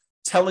avoided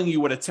telling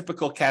you what a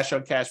typical cash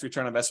on cash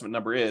return on investment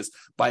number is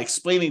by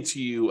explaining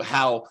to you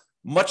how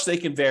much they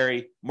can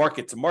vary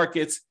market to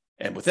market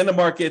and within the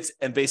markets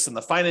and based on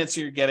the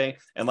financing you're getting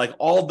and like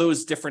all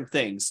those different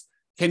things?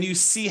 Can you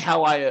see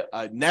how I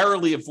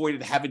narrowly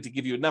avoided having to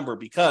give you a number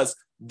because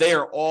they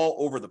are all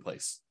over the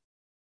place?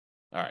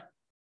 All right.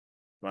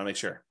 I want to make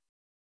sure.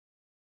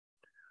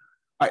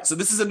 All right. So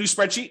this is a new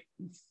spreadsheet.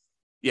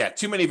 Yeah,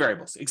 too many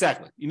variables.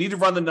 Exactly. You need to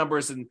run the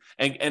numbers and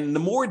the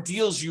more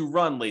deals you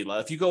run,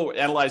 Layla, if you go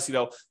analyze,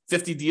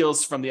 50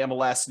 deals from the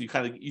MLS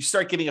and you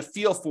start getting a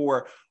feel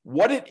for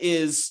what it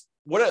is,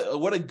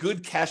 what a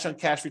good cash on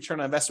cash return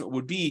on investment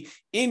would be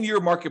in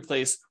your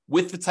marketplace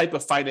with the type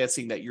of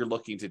financing that you're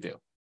looking to do.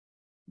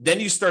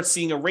 Then you start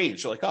seeing a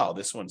range. You're like, oh,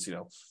 this one's,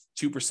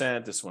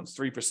 2%, this one's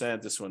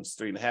 3%, this one's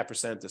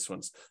 3.5%, this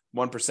one's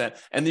 1%.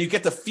 And then you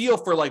get the feel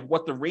for like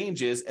what the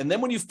range is. And then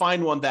when you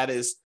find one that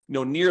is,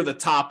 near the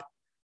top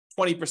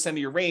 20% of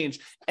your range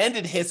and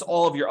it hits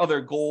all of your other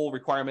goal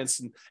requirements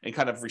and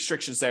kind of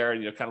restrictions there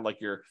and kind of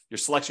like your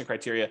selection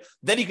criteria,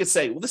 then you could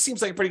say, well, this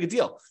seems like a pretty good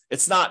deal.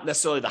 It's not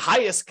necessarily the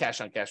highest cash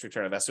on cash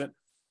return investment.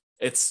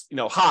 It's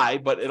high,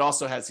 but it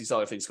also has these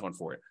other things going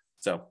for it.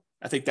 So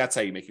I think that's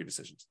how you make your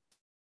decisions.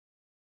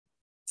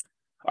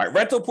 All right,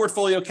 rental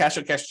portfolio, cash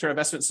on cash return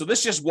investment. So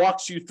this just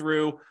walks you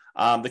through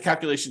the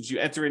calculations. You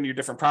enter in your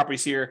different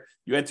properties here.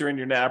 You enter in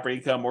your net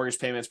operating income, mortgage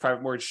payments,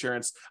 private mortgage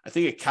insurance. I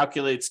think it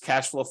calculates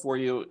cash flow for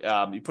you.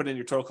 You put in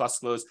your total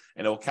cost to close,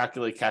 and it will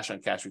calculate cash on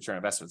cash return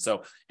investment.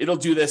 So it'll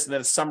do this, and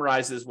then it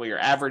summarizes what your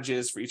average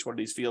is for each one of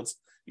these fields,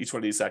 each one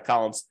of these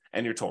columns,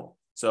 and your total.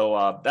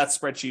 So that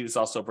spreadsheet is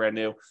also brand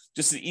new.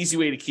 Just an easy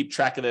way to keep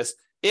track of this.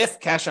 If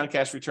cash on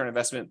cash return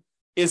investment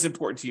is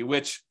important to you,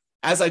 which,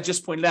 as I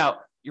just pointed out,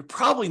 you're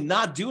probably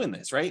not doing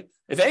this, right?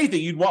 If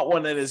anything, you'd want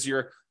one that is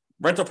your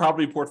rental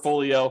property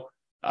portfolio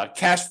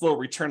cash flow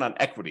return on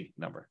equity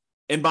number.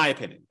 In my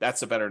opinion,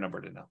 that's a better number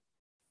to know.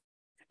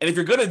 And if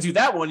you're going to do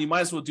that one, you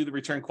might as well do the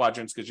return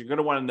quadrants because you're going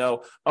to want to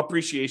know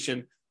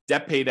appreciation,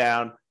 debt pay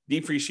down,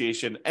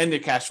 depreciation, and the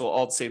cash flow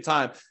all at the same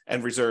time,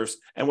 and reserves,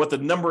 and what the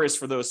number is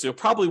for those. So you'll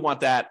probably want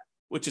that,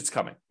 which it's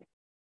coming.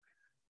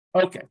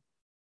 Okay.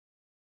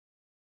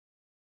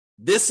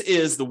 This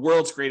is the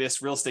world's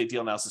greatest real estate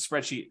deal analysis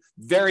spreadsheet,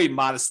 very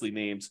modestly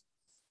named.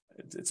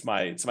 It's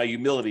my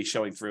humility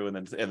showing through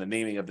and the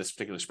naming of this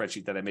particular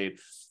spreadsheet that I made.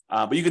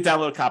 But you can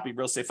download a copy,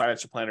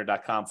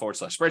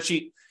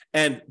 realestatefinancialplanner.com/spreadsheet.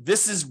 And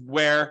this is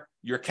where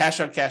your cash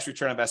on cash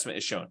return on investment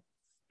is shown.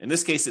 In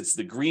this case, it's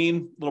the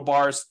green little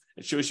bars.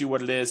 It shows you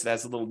what it is. It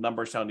has the little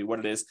numbers telling you what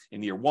it is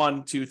in year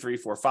 1, 2, 3,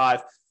 4,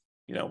 5.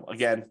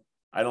 Again,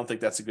 I don't think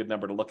that's a good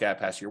number to look at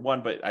past year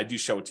 1, but I do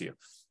show it to you.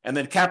 And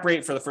then cap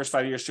rate for the first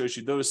 5 years shows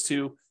you those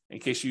two in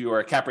case you are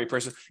a cap rate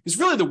person. Because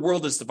really the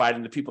world is divided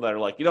into people that are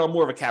like, I'm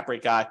more of a cap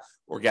rate guy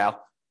or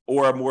gal,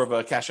 or more of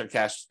a cash on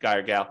cash guy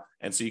or gal.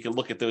 And so you can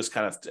look at those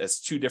kind of as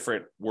two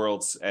different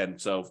worlds.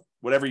 And so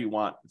whatever you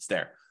want, it's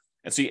there.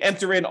 And so you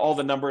enter in all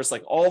the numbers,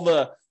 like all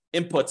the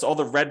inputs, all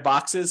the red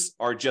boxes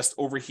are just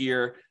over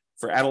here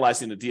for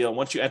analyzing the deal. And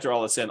once you enter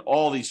all this in,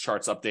 all these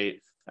charts update.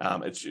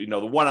 It's the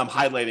one I'm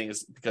highlighting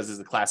is because there's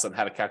a class on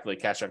how to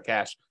calculate cash on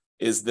cash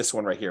is this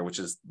one right here, which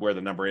is where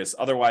the number is.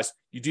 Otherwise,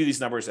 you do these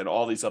numbers and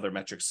all these other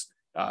metrics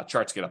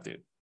charts get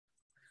updated.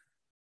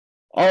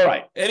 All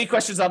right. Any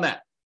questions on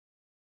that?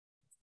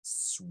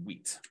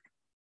 Sweet.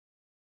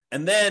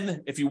 And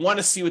then if you want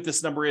to see what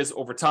this number is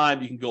over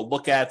time, you can go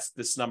look at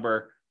this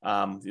number,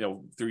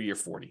 through year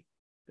 40.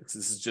 This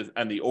is just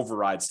on the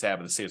overrides tab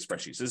of the same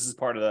spreadsheet. So this is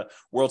part of the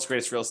world's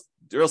greatest real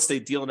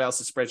estate deal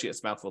analysis spreadsheet.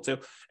 It's a mouthful too.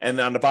 And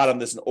then on the bottom,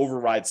 there's an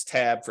overrides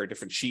tab for a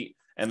different sheet.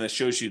 And then it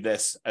shows you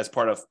this as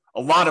part of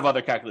a lot of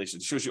other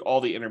calculations. It shows you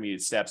all the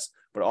intermediate steps,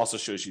 but it also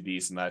shows you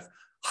these. And I've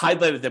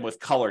highlighted them with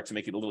color to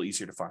make it a little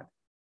easier to find.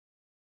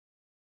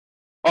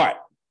 All right.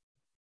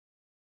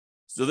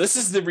 So this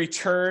is the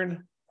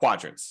return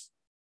quadrants.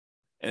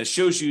 And it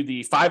shows you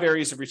the 5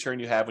 areas of return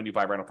you have when you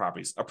buy rental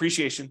properties.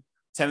 Appreciation,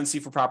 tendency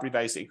for property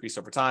values to increase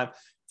over time.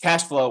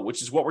 Cash flow,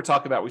 which is what we're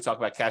talking about. We talk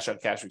about cash on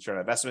cash return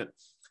on investment.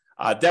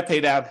 Debt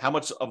pay down, how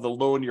much of the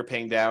loan you're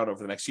paying down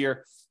over the next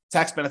year.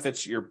 Tax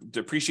benefits, your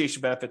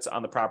depreciation benefits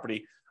on the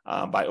property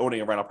by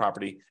owning a rental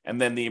property. And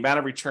then the amount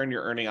of return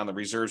you're earning on the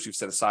reserves you've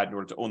set aside in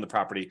order to own the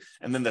property.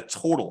 And then the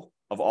total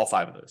of all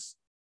 5 of those.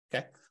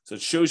 Okay, so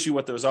it shows you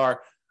what those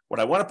are. What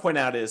I want to point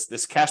out is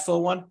this cash flow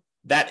one,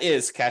 that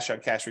is cash on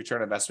cash return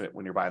on investment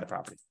when you're buying the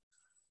property.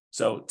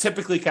 So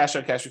typically cash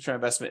on cash return on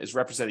investment is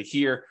represented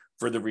here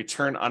for the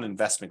return on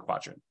investment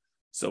quadrant.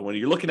 So when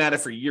you're looking at it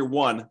for year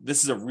 1,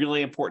 this is a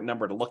really important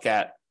number to look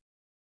at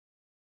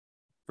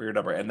for your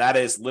number. And that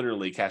is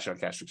literally cash on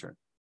cash return.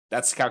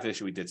 That's the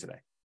calculation we did today.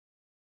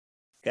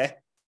 Okay.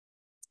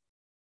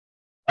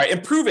 All right.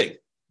 Improving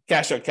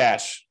cash on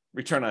cash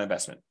return on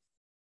investment.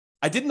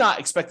 I did not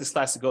expect this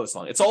class to go this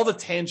long. It's all the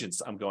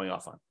tangents I'm going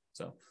off on.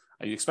 So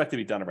I expect to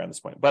be done around this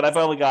point, but I've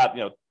only got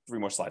 3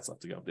 more slides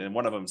left to go. And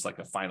one of them is like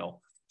a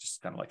final,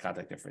 just kind of like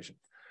contact information.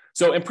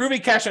 So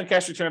improving cash on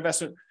cash return on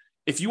investment.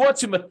 If you want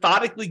to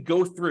methodically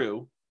go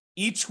through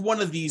each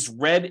one of these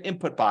red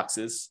input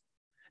boxes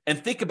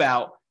and think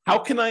about how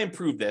can I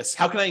improve this?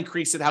 How can I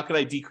increase it? How can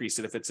I decrease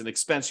it? If it's an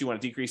expense, you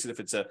want to decrease it. If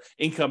it's an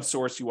income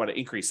source, you want to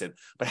increase it.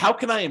 But how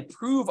can I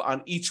improve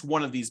on each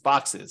one of these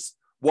boxes?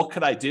 What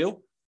could I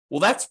do? Well,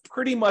 that's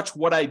pretty much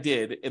what I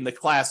did in the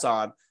class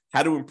on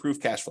how to improve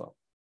cash flow.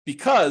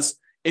 Because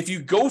if you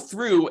go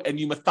through and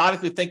you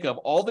methodically think of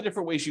all the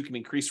different ways you can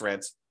increase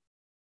rents,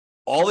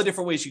 all the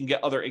different ways you can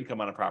get other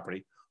income on a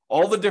property,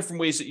 all the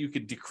different ways that you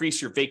could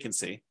decrease your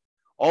vacancy,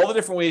 all the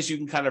different ways you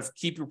can kind of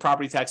keep your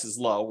property taxes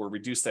low or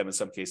reduce them in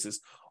some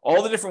cases,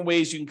 all the different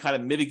ways you can kind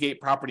of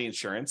mitigate property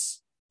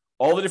insurance,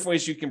 all the different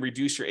ways you can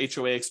reduce your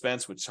HOA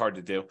expense, which is hard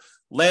to do,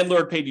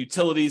 landlord paid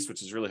utilities,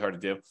 which is really hard to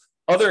do,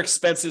 other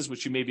expenses,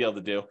 which you may be able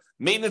to do,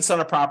 maintenance on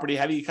a property,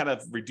 how do you kind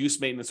of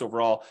reduce maintenance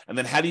overall, and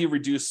then how do you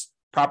reduce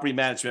property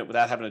management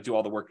without having to do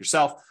all the work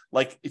yourself?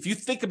 Like if you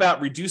think about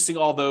reducing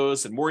all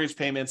those and mortgage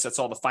payments, that's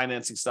all the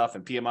financing stuff,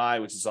 and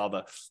PMI, which is all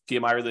the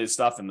PMI related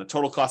stuff, and the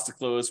total cost to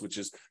close, which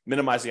is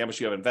minimizing how much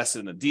you have invested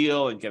in the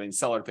deal and getting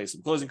seller to pay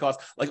some closing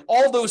costs. Like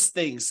all those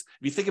things,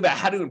 if you think about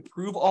how to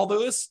improve all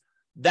those,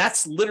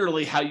 that's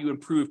literally how you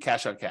improve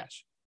cash on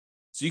cash.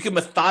 So you can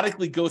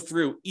methodically go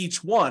through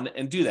each one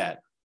and do that.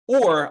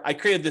 Or I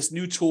created this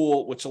new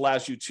tool, which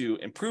allows you to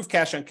improve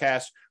cash on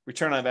cash,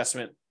 return on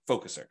investment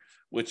focuser,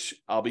 which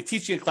I'll be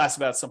teaching a class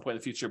about at some point in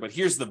the future. But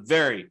here's the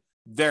very,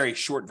 very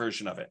short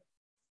version of it.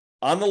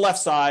 On the left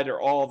side are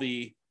all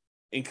the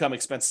income,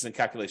 expenses, and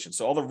calculations.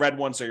 So all the red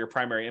ones are your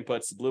primary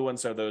inputs. The blue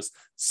ones are those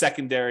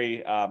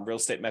secondary real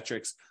estate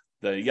metrics.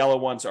 The yellow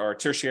ones are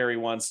tertiary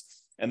ones.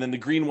 And then the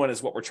green one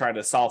is what we're trying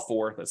to solve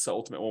for. That's the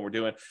ultimate one we're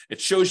doing.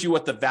 It shows you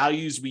what the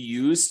values we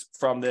used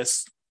from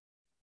this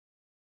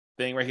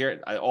thing right here.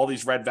 All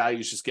these red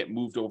values just get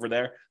moved over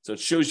there. So it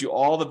shows you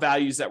all the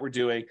values that we're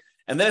doing.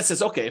 And then it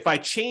says, okay, if I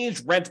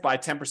change rent by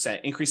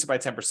 10%, increase it by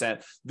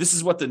 10%, this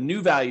is what the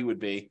new value would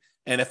be.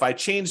 And if I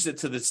changed it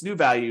to this new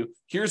value,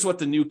 here's what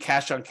the new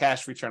cash on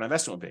cash return on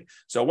investment would be.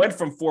 So it went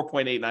from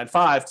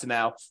 4.895 to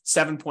now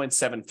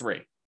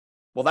 7.73.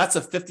 Well, that's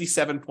a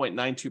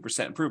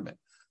 57.92% improvement.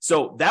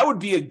 So that would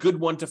be a good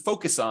one to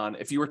focus on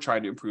if you were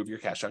trying to improve your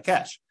cash on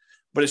cash.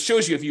 But it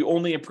shows you if you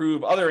only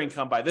improve other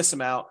income by this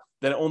amount,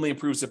 then it only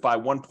improves it by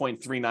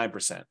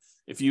 1.39%.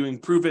 If you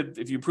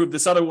improve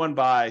this other one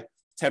by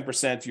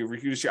 10%, you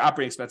reduce your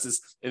operating expenses,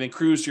 it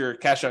improves your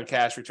cash on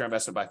cash return on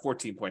investment by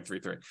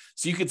 14.33.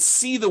 So you could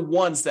see the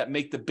ones that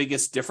make the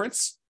biggest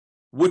difference,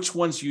 which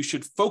ones you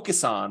should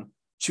focus on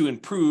to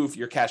improve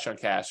your cash on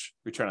cash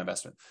return on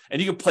investment.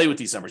 And you can play with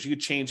these numbers. You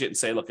could change it and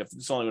say, look, if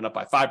this only went up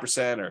by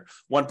 5% or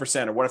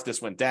 1%, or what if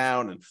this went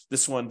down and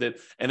this one did,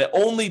 and it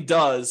only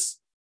does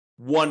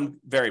one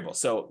variable.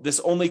 So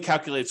this only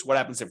calculates what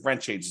happens if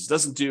rent changes. It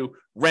doesn't do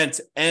rent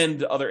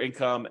and other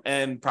income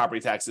and property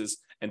taxes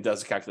and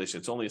does a calculation.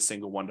 It's only a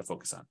single one to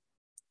focus on.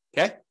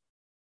 Okay.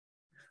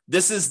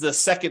 This is the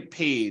second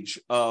page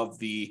of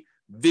the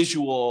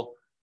visual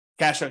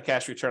cash on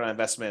cash return on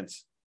investment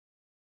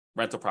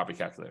rental property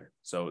calculator.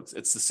 So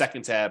it's the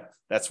second tab.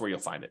 That's where you'll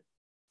find it.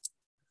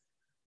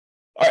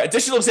 All right,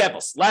 additional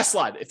examples. Last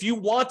slide. If you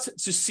want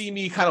to see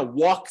me kind of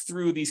walk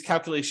through these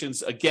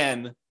calculations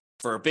again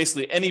for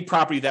basically any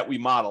property that we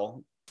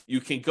model,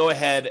 you can go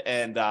ahead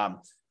and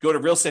go to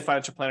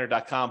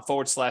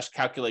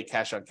realestatefinancialplanner.com/calculate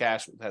cash on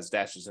cash. It has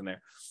dashes in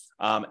there.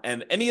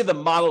 And any of the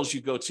models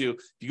you go to, if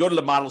you go to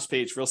the models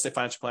page, Real Estate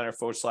Financial Planner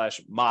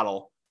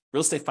 /model,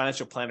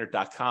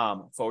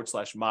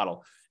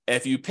 realestatefinancialplanner.com/model. And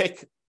if you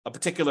pick a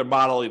particular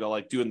model,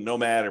 like doing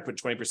Nomad or put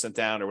 20%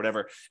 down or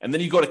whatever, and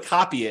then you go to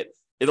copy it,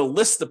 it'll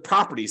list the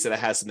properties that it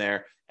has in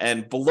there.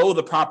 And below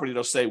the property,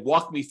 it'll say,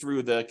 walk me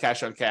through the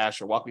cash on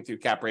cash, or walk me through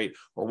cap rate,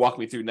 or walk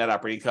me through net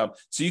operating income.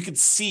 So you can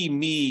see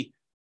me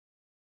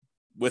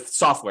with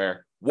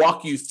software,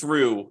 walk you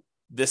through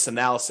this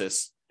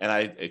analysis. And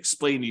I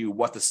explain to you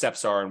what the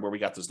steps are and where we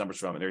got those numbers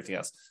from and everything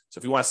else. So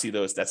if you want to see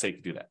those, that's how you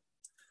can do that.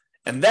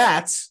 And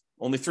that's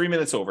only 3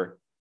 minutes over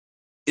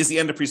is the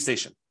end of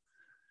presentation.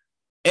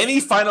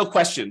 Any final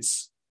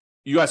questions?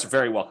 You guys are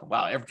very welcome.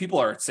 Wow, people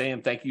are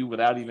saying thank you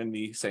without even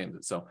me saying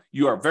it. So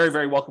you are very,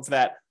 very welcome for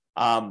that.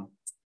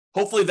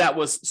 Hopefully that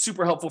was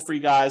super helpful for you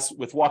guys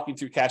with walking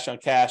through cash on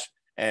cash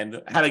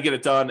and how to get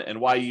it done and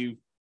why you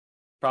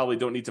probably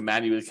don't need to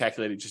manually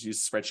calculate it, just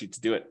use the spreadsheet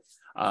to do it.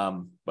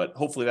 But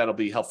hopefully that'll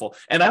be helpful.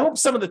 And I hope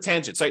some of the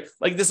tangents,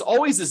 like there's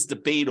always this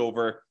debate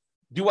over,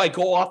 do I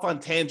go off on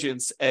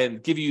tangents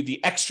and give you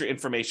the extra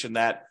information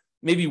that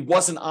maybe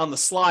wasn't on the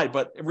slide,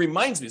 but it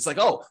reminds me, it's like,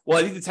 oh, well,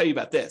 I need to tell you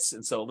about this.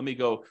 And so let me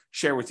go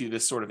share with you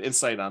this sort of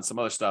insight on some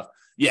other stuff.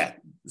 Yeah.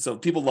 So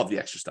people love the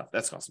extra stuff.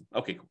 That's awesome.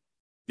 Okay, cool.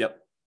 Yep.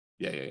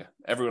 Yeah.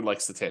 Everyone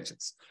likes the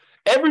tangents.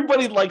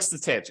 Everybody likes the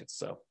tangents.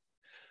 So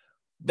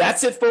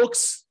that's it,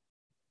 folks.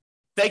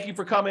 Thank you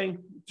for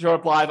coming. Show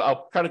up live.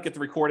 I'll try to get the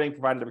recording,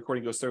 provided the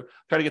recording goes through.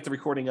 Try to get the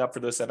recording up for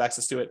those that have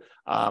access to it.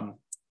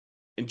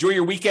 Enjoy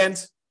your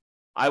weekend.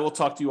 I will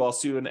talk to you all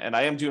soon. And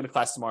I am doing a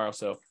class tomorrow.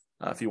 So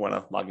if you want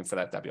to log in for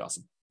that, that'd be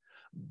awesome.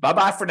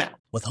 Bye-bye for now.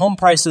 With home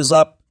prices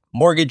up,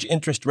 mortgage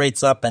interest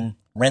rates up, and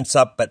rents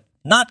up, but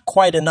not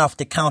quite enough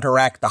to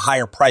counteract the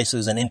higher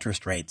prices and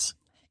interest rates,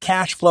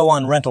 cash flow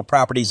on rental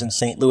properties in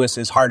St. Louis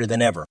is harder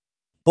than ever.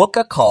 Book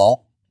a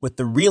call with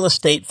the Real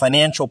Estate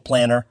Financial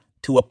Planner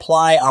to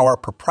apply our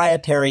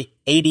proprietary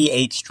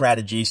 88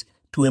 strategies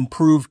to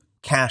improve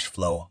cash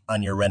flow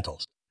on your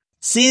rentals.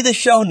 See the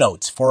show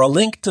notes for a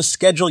link to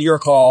schedule your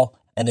call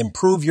and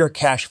improve your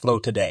cash flow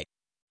today.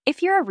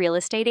 If you're a real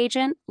estate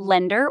agent,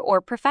 lender,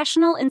 or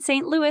professional in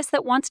St. Louis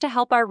that wants to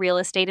help our real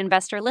estate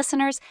investor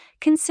listeners,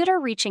 consider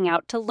reaching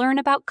out to learn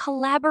about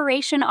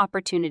collaboration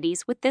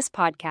opportunities with this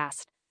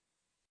podcast.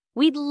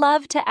 We'd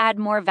love to add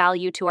more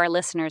value to our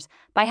listeners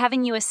by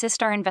having you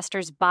assist our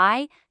investors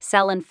buy,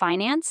 sell, and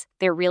finance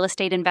their real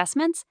estate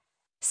investments.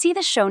 See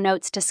the show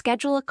notes to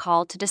schedule a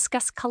call to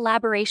discuss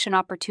collaboration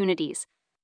opportunities.